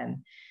help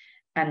them.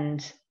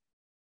 And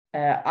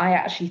I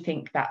actually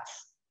think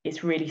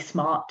it's really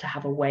smart to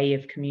have a way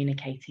of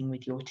communicating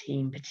with your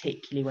team,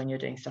 particularly when you're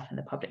doing stuff in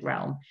the public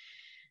realm.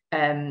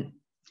 There's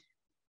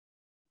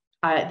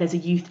a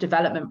youth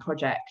development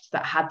project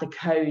that had the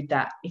code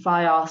that if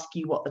I ask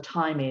you what the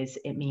time is,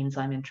 it means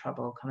I'm in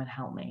trouble, come and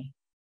help me.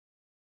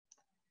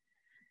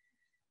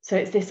 So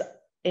it's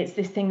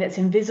this thing that's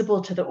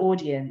invisible to the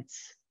audience,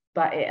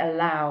 but it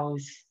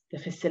allows the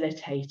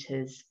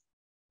facilitators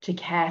to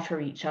care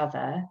for each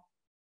other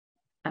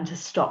and to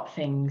stop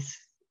things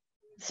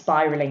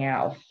spiraling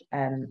out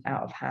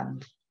of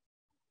hand.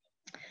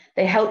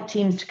 They help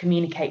teams to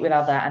communicate with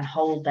other and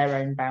hold their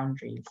own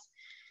boundaries.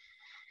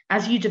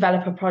 As you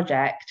develop a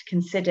project,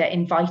 consider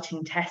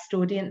inviting test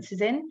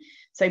audiences in.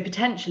 So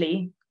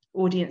potentially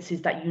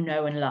audiences that you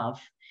know and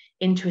love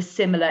into a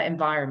similar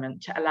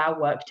environment to allow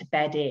work to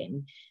bed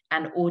in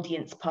and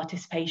audience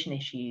participation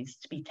issues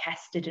to be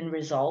tested and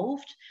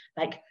resolved.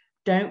 Like,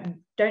 don't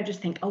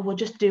just think, oh, we'll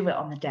just do it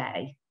on the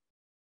day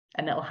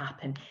and it'll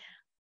happen.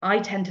 I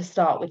tend to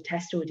start with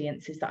test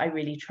audiences that I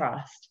really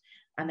trust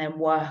and then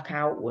work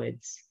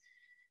outwards.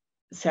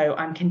 So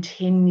I'm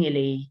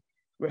continually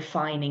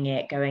refining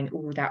it, going,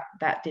 oh,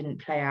 that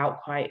didn't play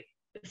out quite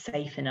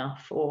safe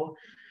enough, or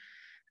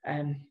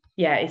I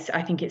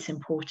think it's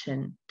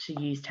important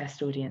to use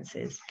test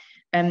audiences.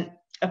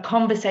 A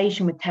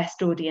conversation with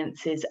test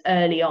audiences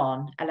early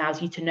on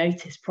allows you to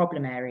notice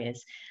problem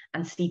areas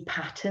and see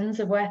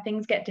patterns of where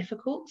things get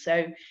difficult.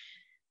 So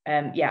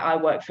I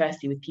work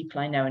firstly with people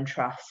I know and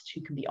trust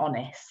who can be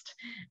honest,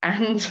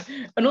 and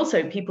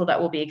also people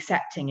that will be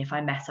accepting if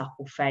I mess up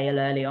or fail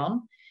early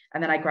on,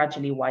 and then I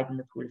gradually widen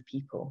the pool of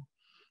people.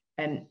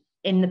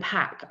 In the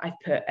pack, I've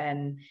put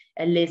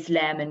a Liz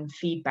Lerman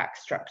feedback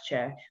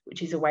structure,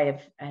 which is a way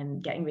of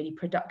getting really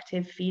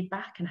productive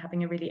feedback and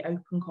having a really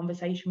open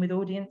conversation with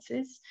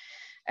audiences.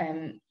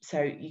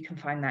 So you can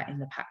find that in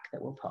the pack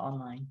that we'll put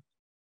online.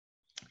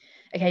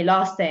 Okay,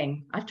 last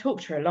thing. I've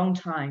talked for a long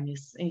time.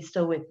 You're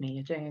still with me.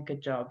 You're doing a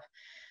good job.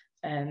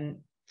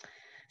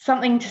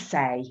 Something to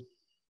say.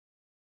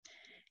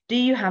 Do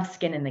you have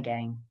skin in the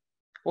game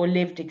or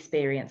lived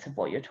experience of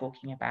what you're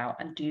talking about?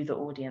 And do the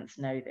audience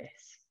know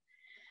this?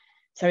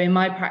 So in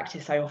my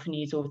practice, I often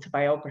use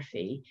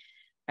autobiography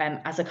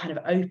as a kind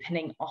of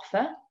opening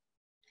offer,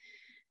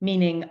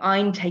 meaning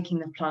I'm taking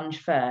the plunge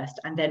first,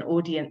 and then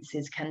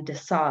audiences can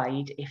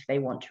decide if they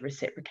want to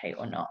reciprocate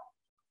or not.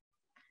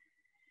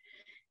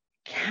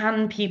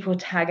 Can people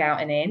tag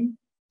out and in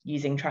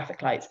using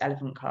traffic lights,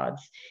 elephant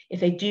cards? If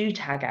they do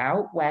tag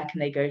out, where can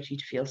they go to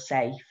feel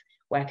safe?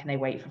 Where can they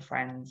wait for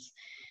friends?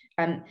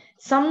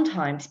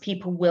 Sometimes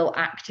people will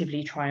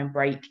actively try and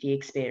break the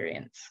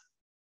experience,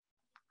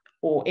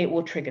 or it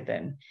will trigger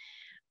them.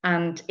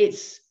 And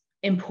it's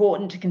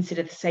important to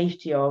consider the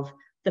safety of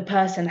the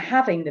person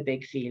having the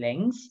big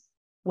feelings,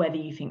 whether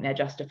you think they're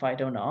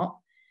justified or not,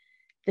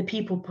 the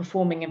people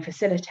performing and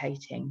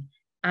facilitating,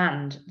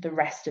 and the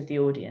rest of the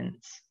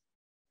audience.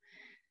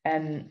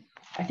 I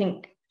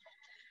think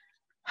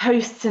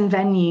hosts and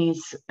venues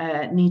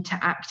need to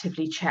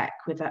actively check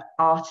with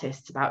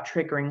artists about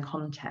triggering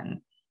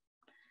content,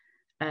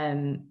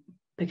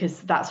 because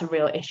that's a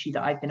real issue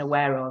that I've been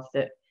aware of,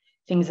 that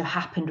things have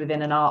happened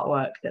within an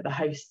artwork that the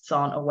hosts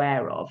aren't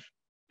aware of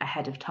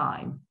ahead of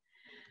time.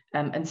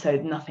 And so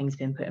nothing's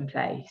been put in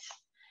place.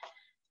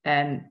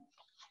 I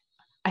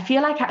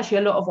feel like actually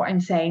a lot of what I'm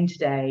saying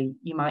today,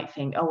 you might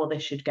think, oh, well,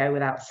 this should go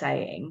without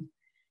saying,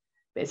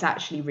 but it's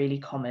actually really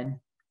common.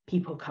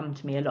 People come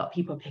to me a lot.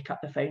 People pick up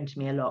the phone to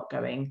me a lot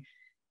going,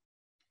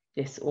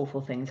 this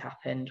awful thing's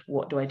happened.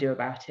 What do I do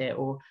about it?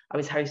 Or I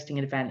was hosting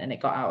an event and it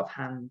got out of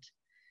hand.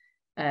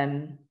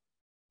 And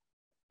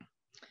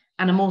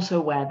I'm also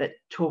aware that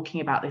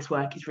talking about this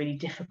work is really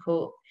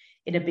difficult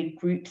in a big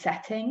group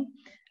setting,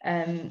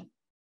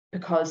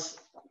 because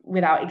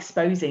without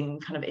exposing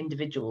kind of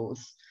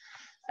individuals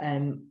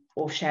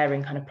or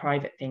sharing kind of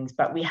private things.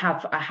 But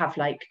I have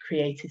like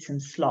created some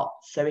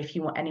slots. So if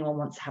anyone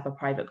wants to have a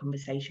private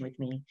conversation with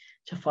me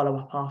to follow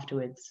up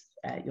afterwards,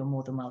 you're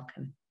more than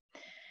welcome.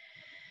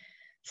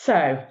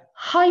 So,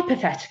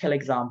 hypothetical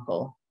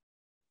example.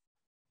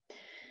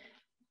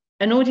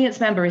 An audience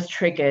member is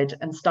triggered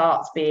and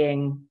starts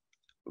being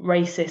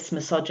racist,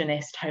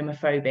 misogynist,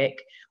 homophobic,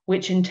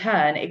 which in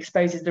turn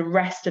exposes the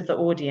rest of the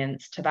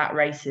audience to that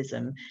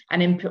racism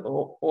and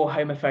or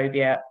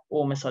homophobia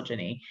or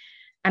misogyny.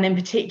 And in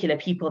particular,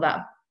 people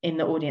that in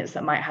the audience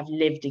that might have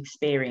lived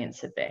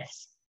experience of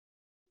this.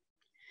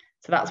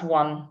 So that's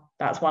one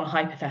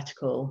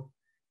hypothetical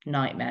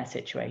nightmare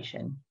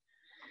situation.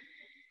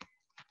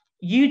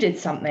 You did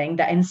something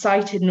that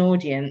incited an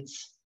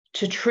audience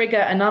to trigger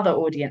another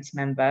audience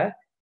member,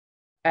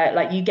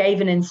 like you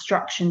gave an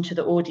instruction to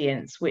the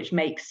audience, which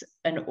makes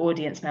an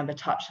audience member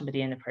touch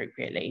somebody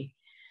inappropriately.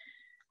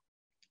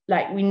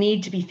 Like, we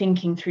need to be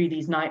thinking through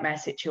these nightmare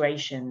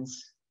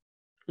situations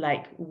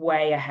like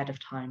way ahead of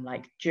time,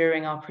 like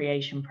during our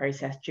creation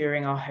process,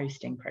 during our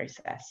hosting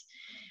process.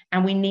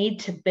 And we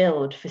need to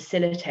build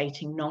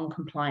facilitating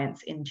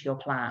non-compliance into your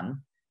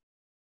plan,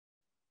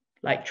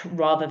 like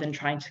rather than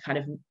trying to kind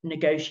of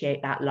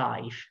negotiate that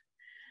live.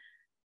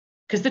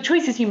 Because the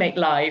choices you make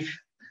live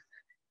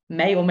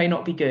may or may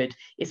not be good.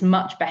 It's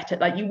much better.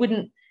 Like you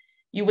wouldn't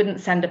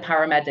send a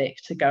paramedic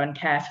to go and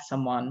care for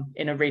someone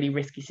in a really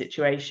risky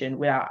situation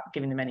without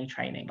giving them any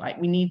training.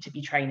 Like we need to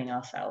be training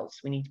ourselves.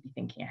 We need to be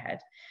thinking ahead.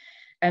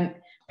 And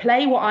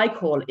play what I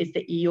call is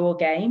the Eeyore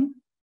game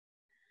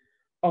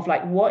of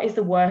like, what is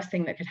the worst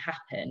thing that could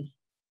happen?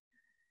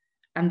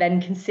 And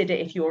then consider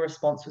if your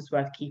response was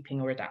worth keeping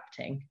or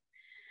adapting.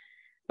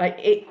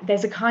 Like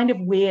there's a kind of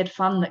weird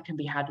fun that can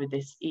be had with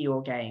this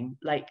Eeyore game.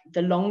 Like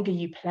the longer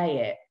you play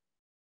it,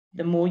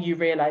 the more you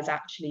realize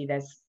actually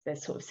there's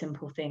sort of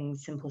simple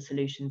things, simple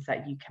solutions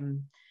that you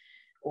can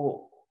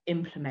or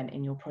implement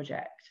in your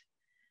project.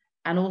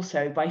 And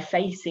also by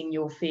facing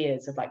your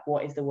fears of like,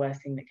 what is the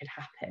worst thing that could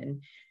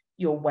happen,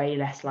 you're way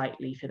less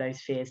likely for those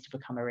fears to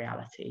become a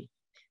reality.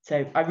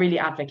 So I really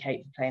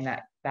advocate for playing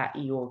that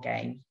Eeyore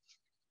game.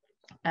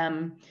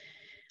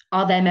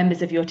 Are there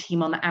members of your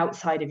team on the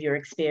outside of your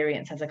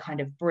experience as a kind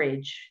of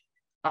bridge?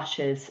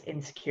 Ushers,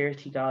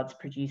 insecurity guards,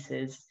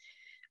 producers.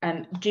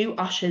 Do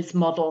ushers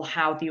model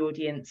how the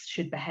audience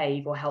should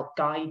behave or help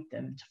guide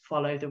them to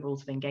follow the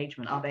rules of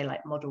engagement? Are they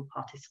like model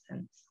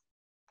participants?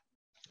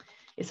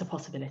 It's a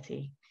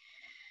possibility.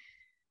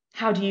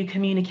 How do you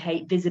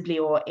communicate visibly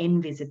or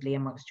invisibly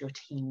amongst your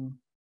team?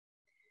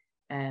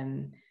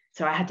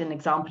 So I had an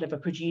example of a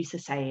producer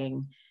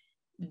saying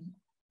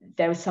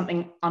there was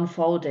something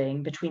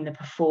unfolding between the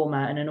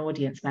performer and an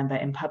audience member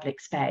in public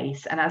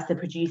space. And as the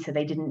producer,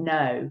 they didn't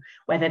know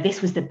whether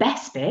this was the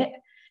best bit,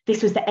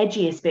 this was the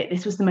edgiest bit,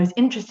 this was the most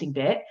interesting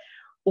bit,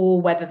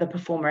 or whether the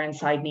performer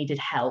inside needed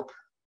help.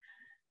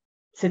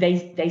 So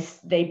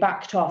they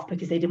backed off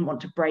because they didn't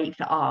want to break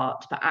the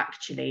art, but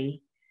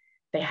actually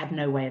they had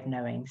no way of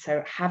knowing.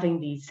 So having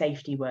these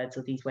safety words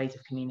or these ways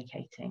of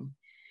communicating.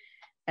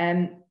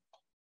 And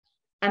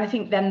I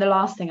think then the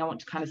last thing I want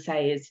to kind of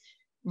say is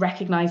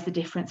recognize the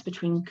difference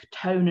between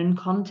tone and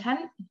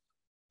content.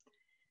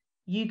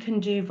 You can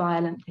do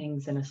violent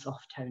things in a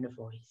soft tone of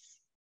voice.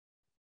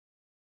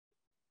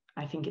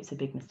 I think it's a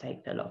big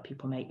mistake that a lot of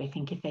people make. They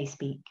think if they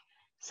speak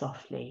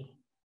softly,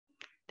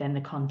 then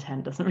the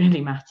content doesn't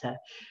really matter.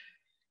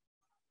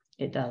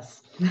 It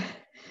does.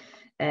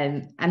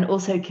 And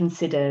also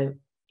consider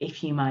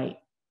if you might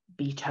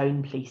be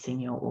tone policing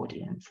your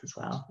audience as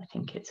well. I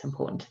think it's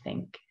important to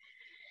think.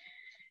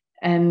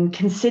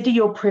 Consider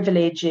your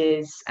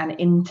privileges and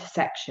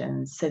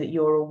intersections so that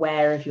you're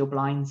aware of your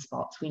blind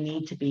spots. We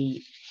need to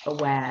be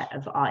aware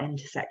of our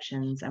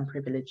intersections and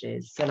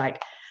privileges. So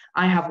like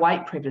I have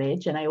white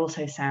privilege and I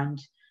also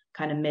sound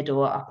kind of middle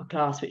or upper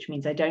class, which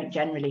means I don't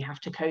generally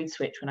have to code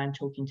switch when I'm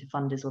talking to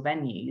funders or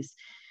venues.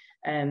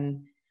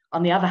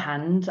 On the other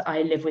hand,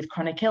 I live with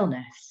chronic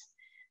illness.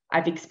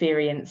 I've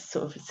experienced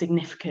sort of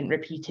significant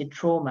repeated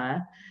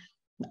trauma.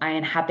 I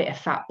inhabit a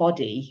fat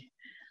body.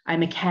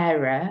 I'm a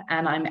carer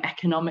and I'm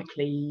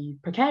economically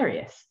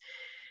precarious.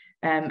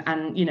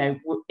 And, you know,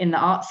 in the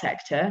art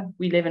sector,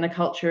 we live in a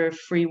culture of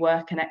free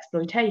work and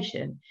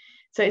exploitation.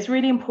 So it's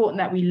really important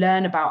that we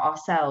learn about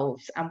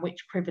ourselves and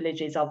which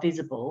privileges are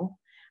visible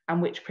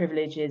and which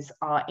privileges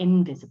are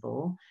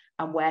invisible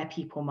and where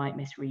people might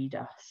misread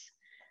us.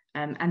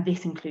 And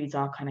this includes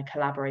our kind of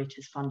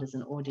collaborators, funders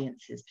and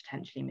audiences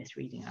potentially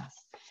misreading us.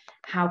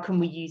 How can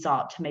we use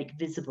art to make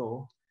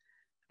visible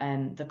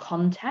the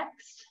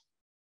context?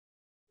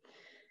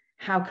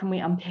 How can we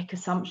unpick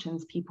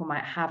assumptions people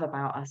might have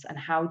about us? And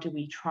how do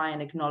we try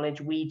and acknowledge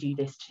we do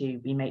this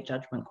too? We make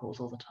judgment calls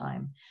all the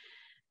time.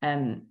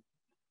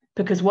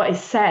 Because what is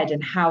said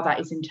and how that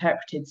is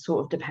interpreted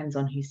sort of depends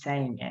on who's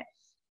saying it.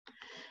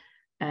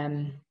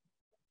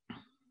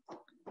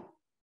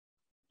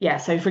 Yeah,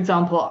 so for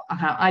example,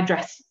 I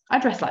dress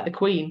like the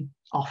Queen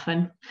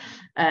often,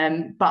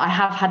 but I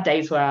have had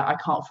days where I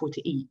can't afford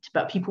to eat,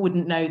 but people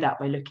wouldn't know that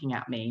by looking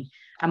at me,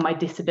 and my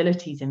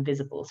disability is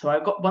invisible. So I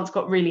once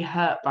got really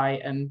hurt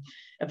by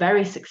a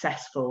very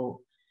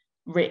successful,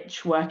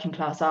 rich working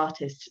class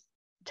artist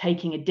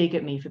taking a dig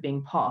at me for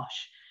being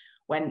posh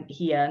when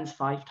he earns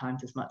 5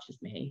 times as much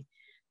as me.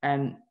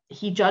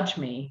 He judged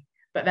me,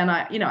 but then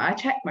I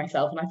checked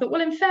myself and I thought,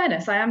 well, in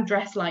fairness, I am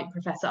dressed like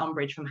Professor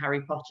Umbridge from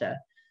Harry Potter.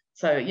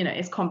 So, you know,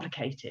 it's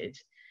complicated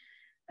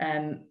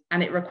and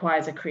it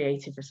requires a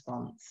creative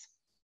response.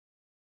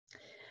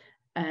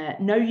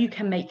 Know you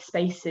can make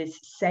spaces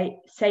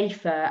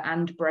safer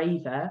and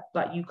braver,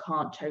 but you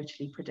can't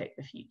totally predict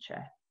the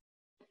future.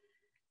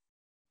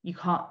 You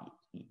can't,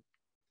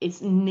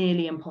 it's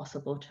nearly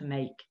impossible to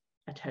make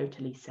a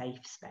totally safe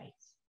space.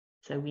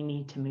 So we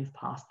need to move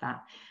past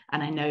that.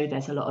 And I know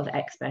there's a lot of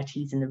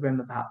expertise in the room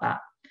about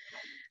that.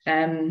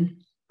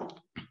 And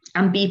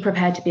be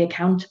prepared to be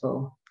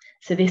accountable.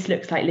 So this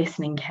looks like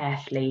listening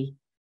carefully,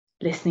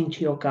 listening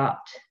to your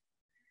gut,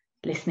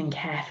 listening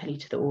carefully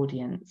to the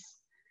audience,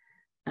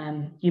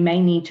 You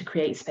may need to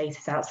create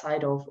spaces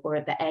outside of or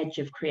at the edge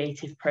of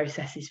creative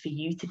processes for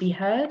you to be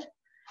heard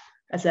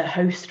as a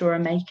host or a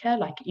maker.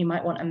 Like you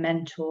might want a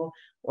mentor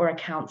or a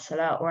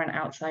counsellor or an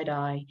outside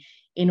eye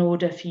in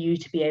order for you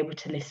to be able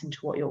to listen to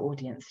what your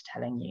audience are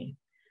telling you,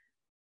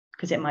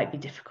 because it might be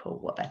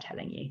difficult what they're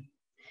telling you.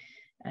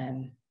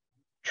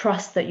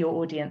 Trust that your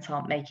audience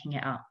aren't making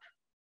it up.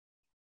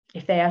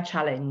 If they are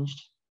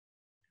challenged,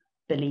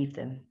 believe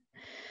them.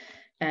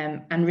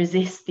 And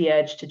resist the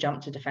urge to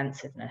jump to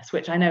defensiveness,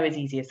 which I know is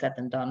easier said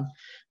than done.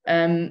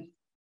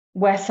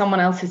 Where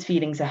someone else's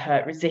feelings are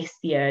hurt, resist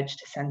the urge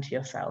to center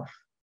yourself.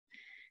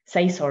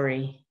 Say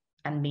sorry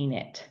and mean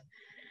it.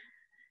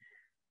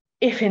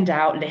 If in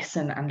doubt,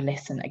 listen and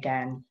listen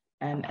again.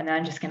 And then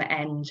I'm just going to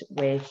end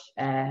with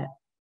an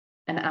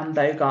Anne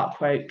Bogart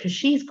quote, because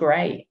she's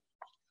great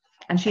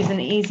and she's an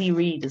easy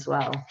read as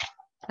well.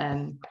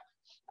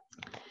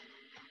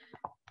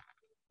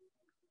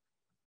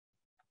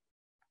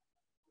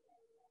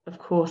 Of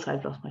course,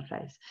 I've lost my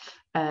place.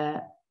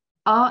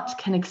 Art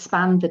can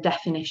expand the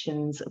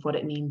definitions of what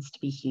it means to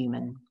be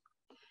human.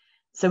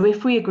 So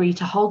if we agree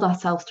to hold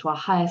ourselves to a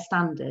higher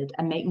standard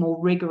and make more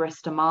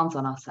rigorous demands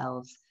on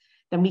ourselves,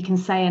 then we can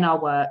say in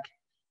our work,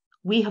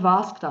 we have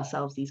asked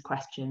ourselves these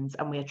questions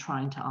and we are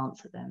trying to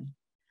answer them.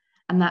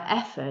 And that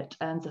effort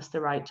earns us the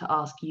right to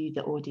ask you,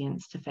 the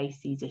audience, to face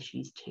these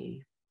issues too.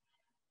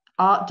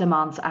 Art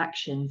demands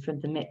action from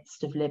the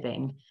midst of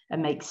living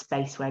and makes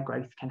space where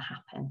growth can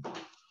happen.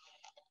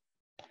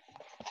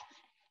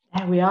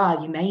 There we are,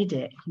 you made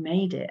it,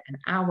 an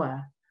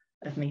hour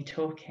of me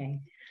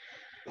talking.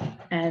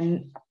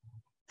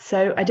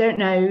 So I don't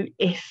know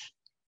if,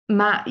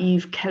 Matt,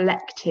 you've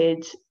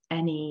collected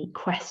any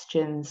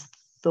questions,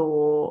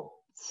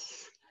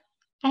 thoughts,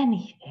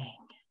 anything?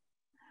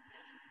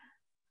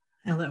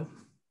 Hello.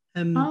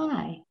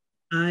 Hi.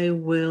 I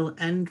will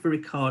end the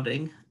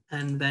recording,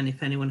 and then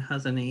if anyone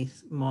has any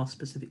more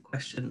specific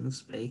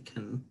questions, they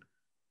can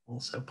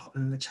also pop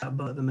in the chat,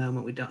 but at the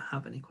moment we don't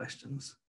have any questions.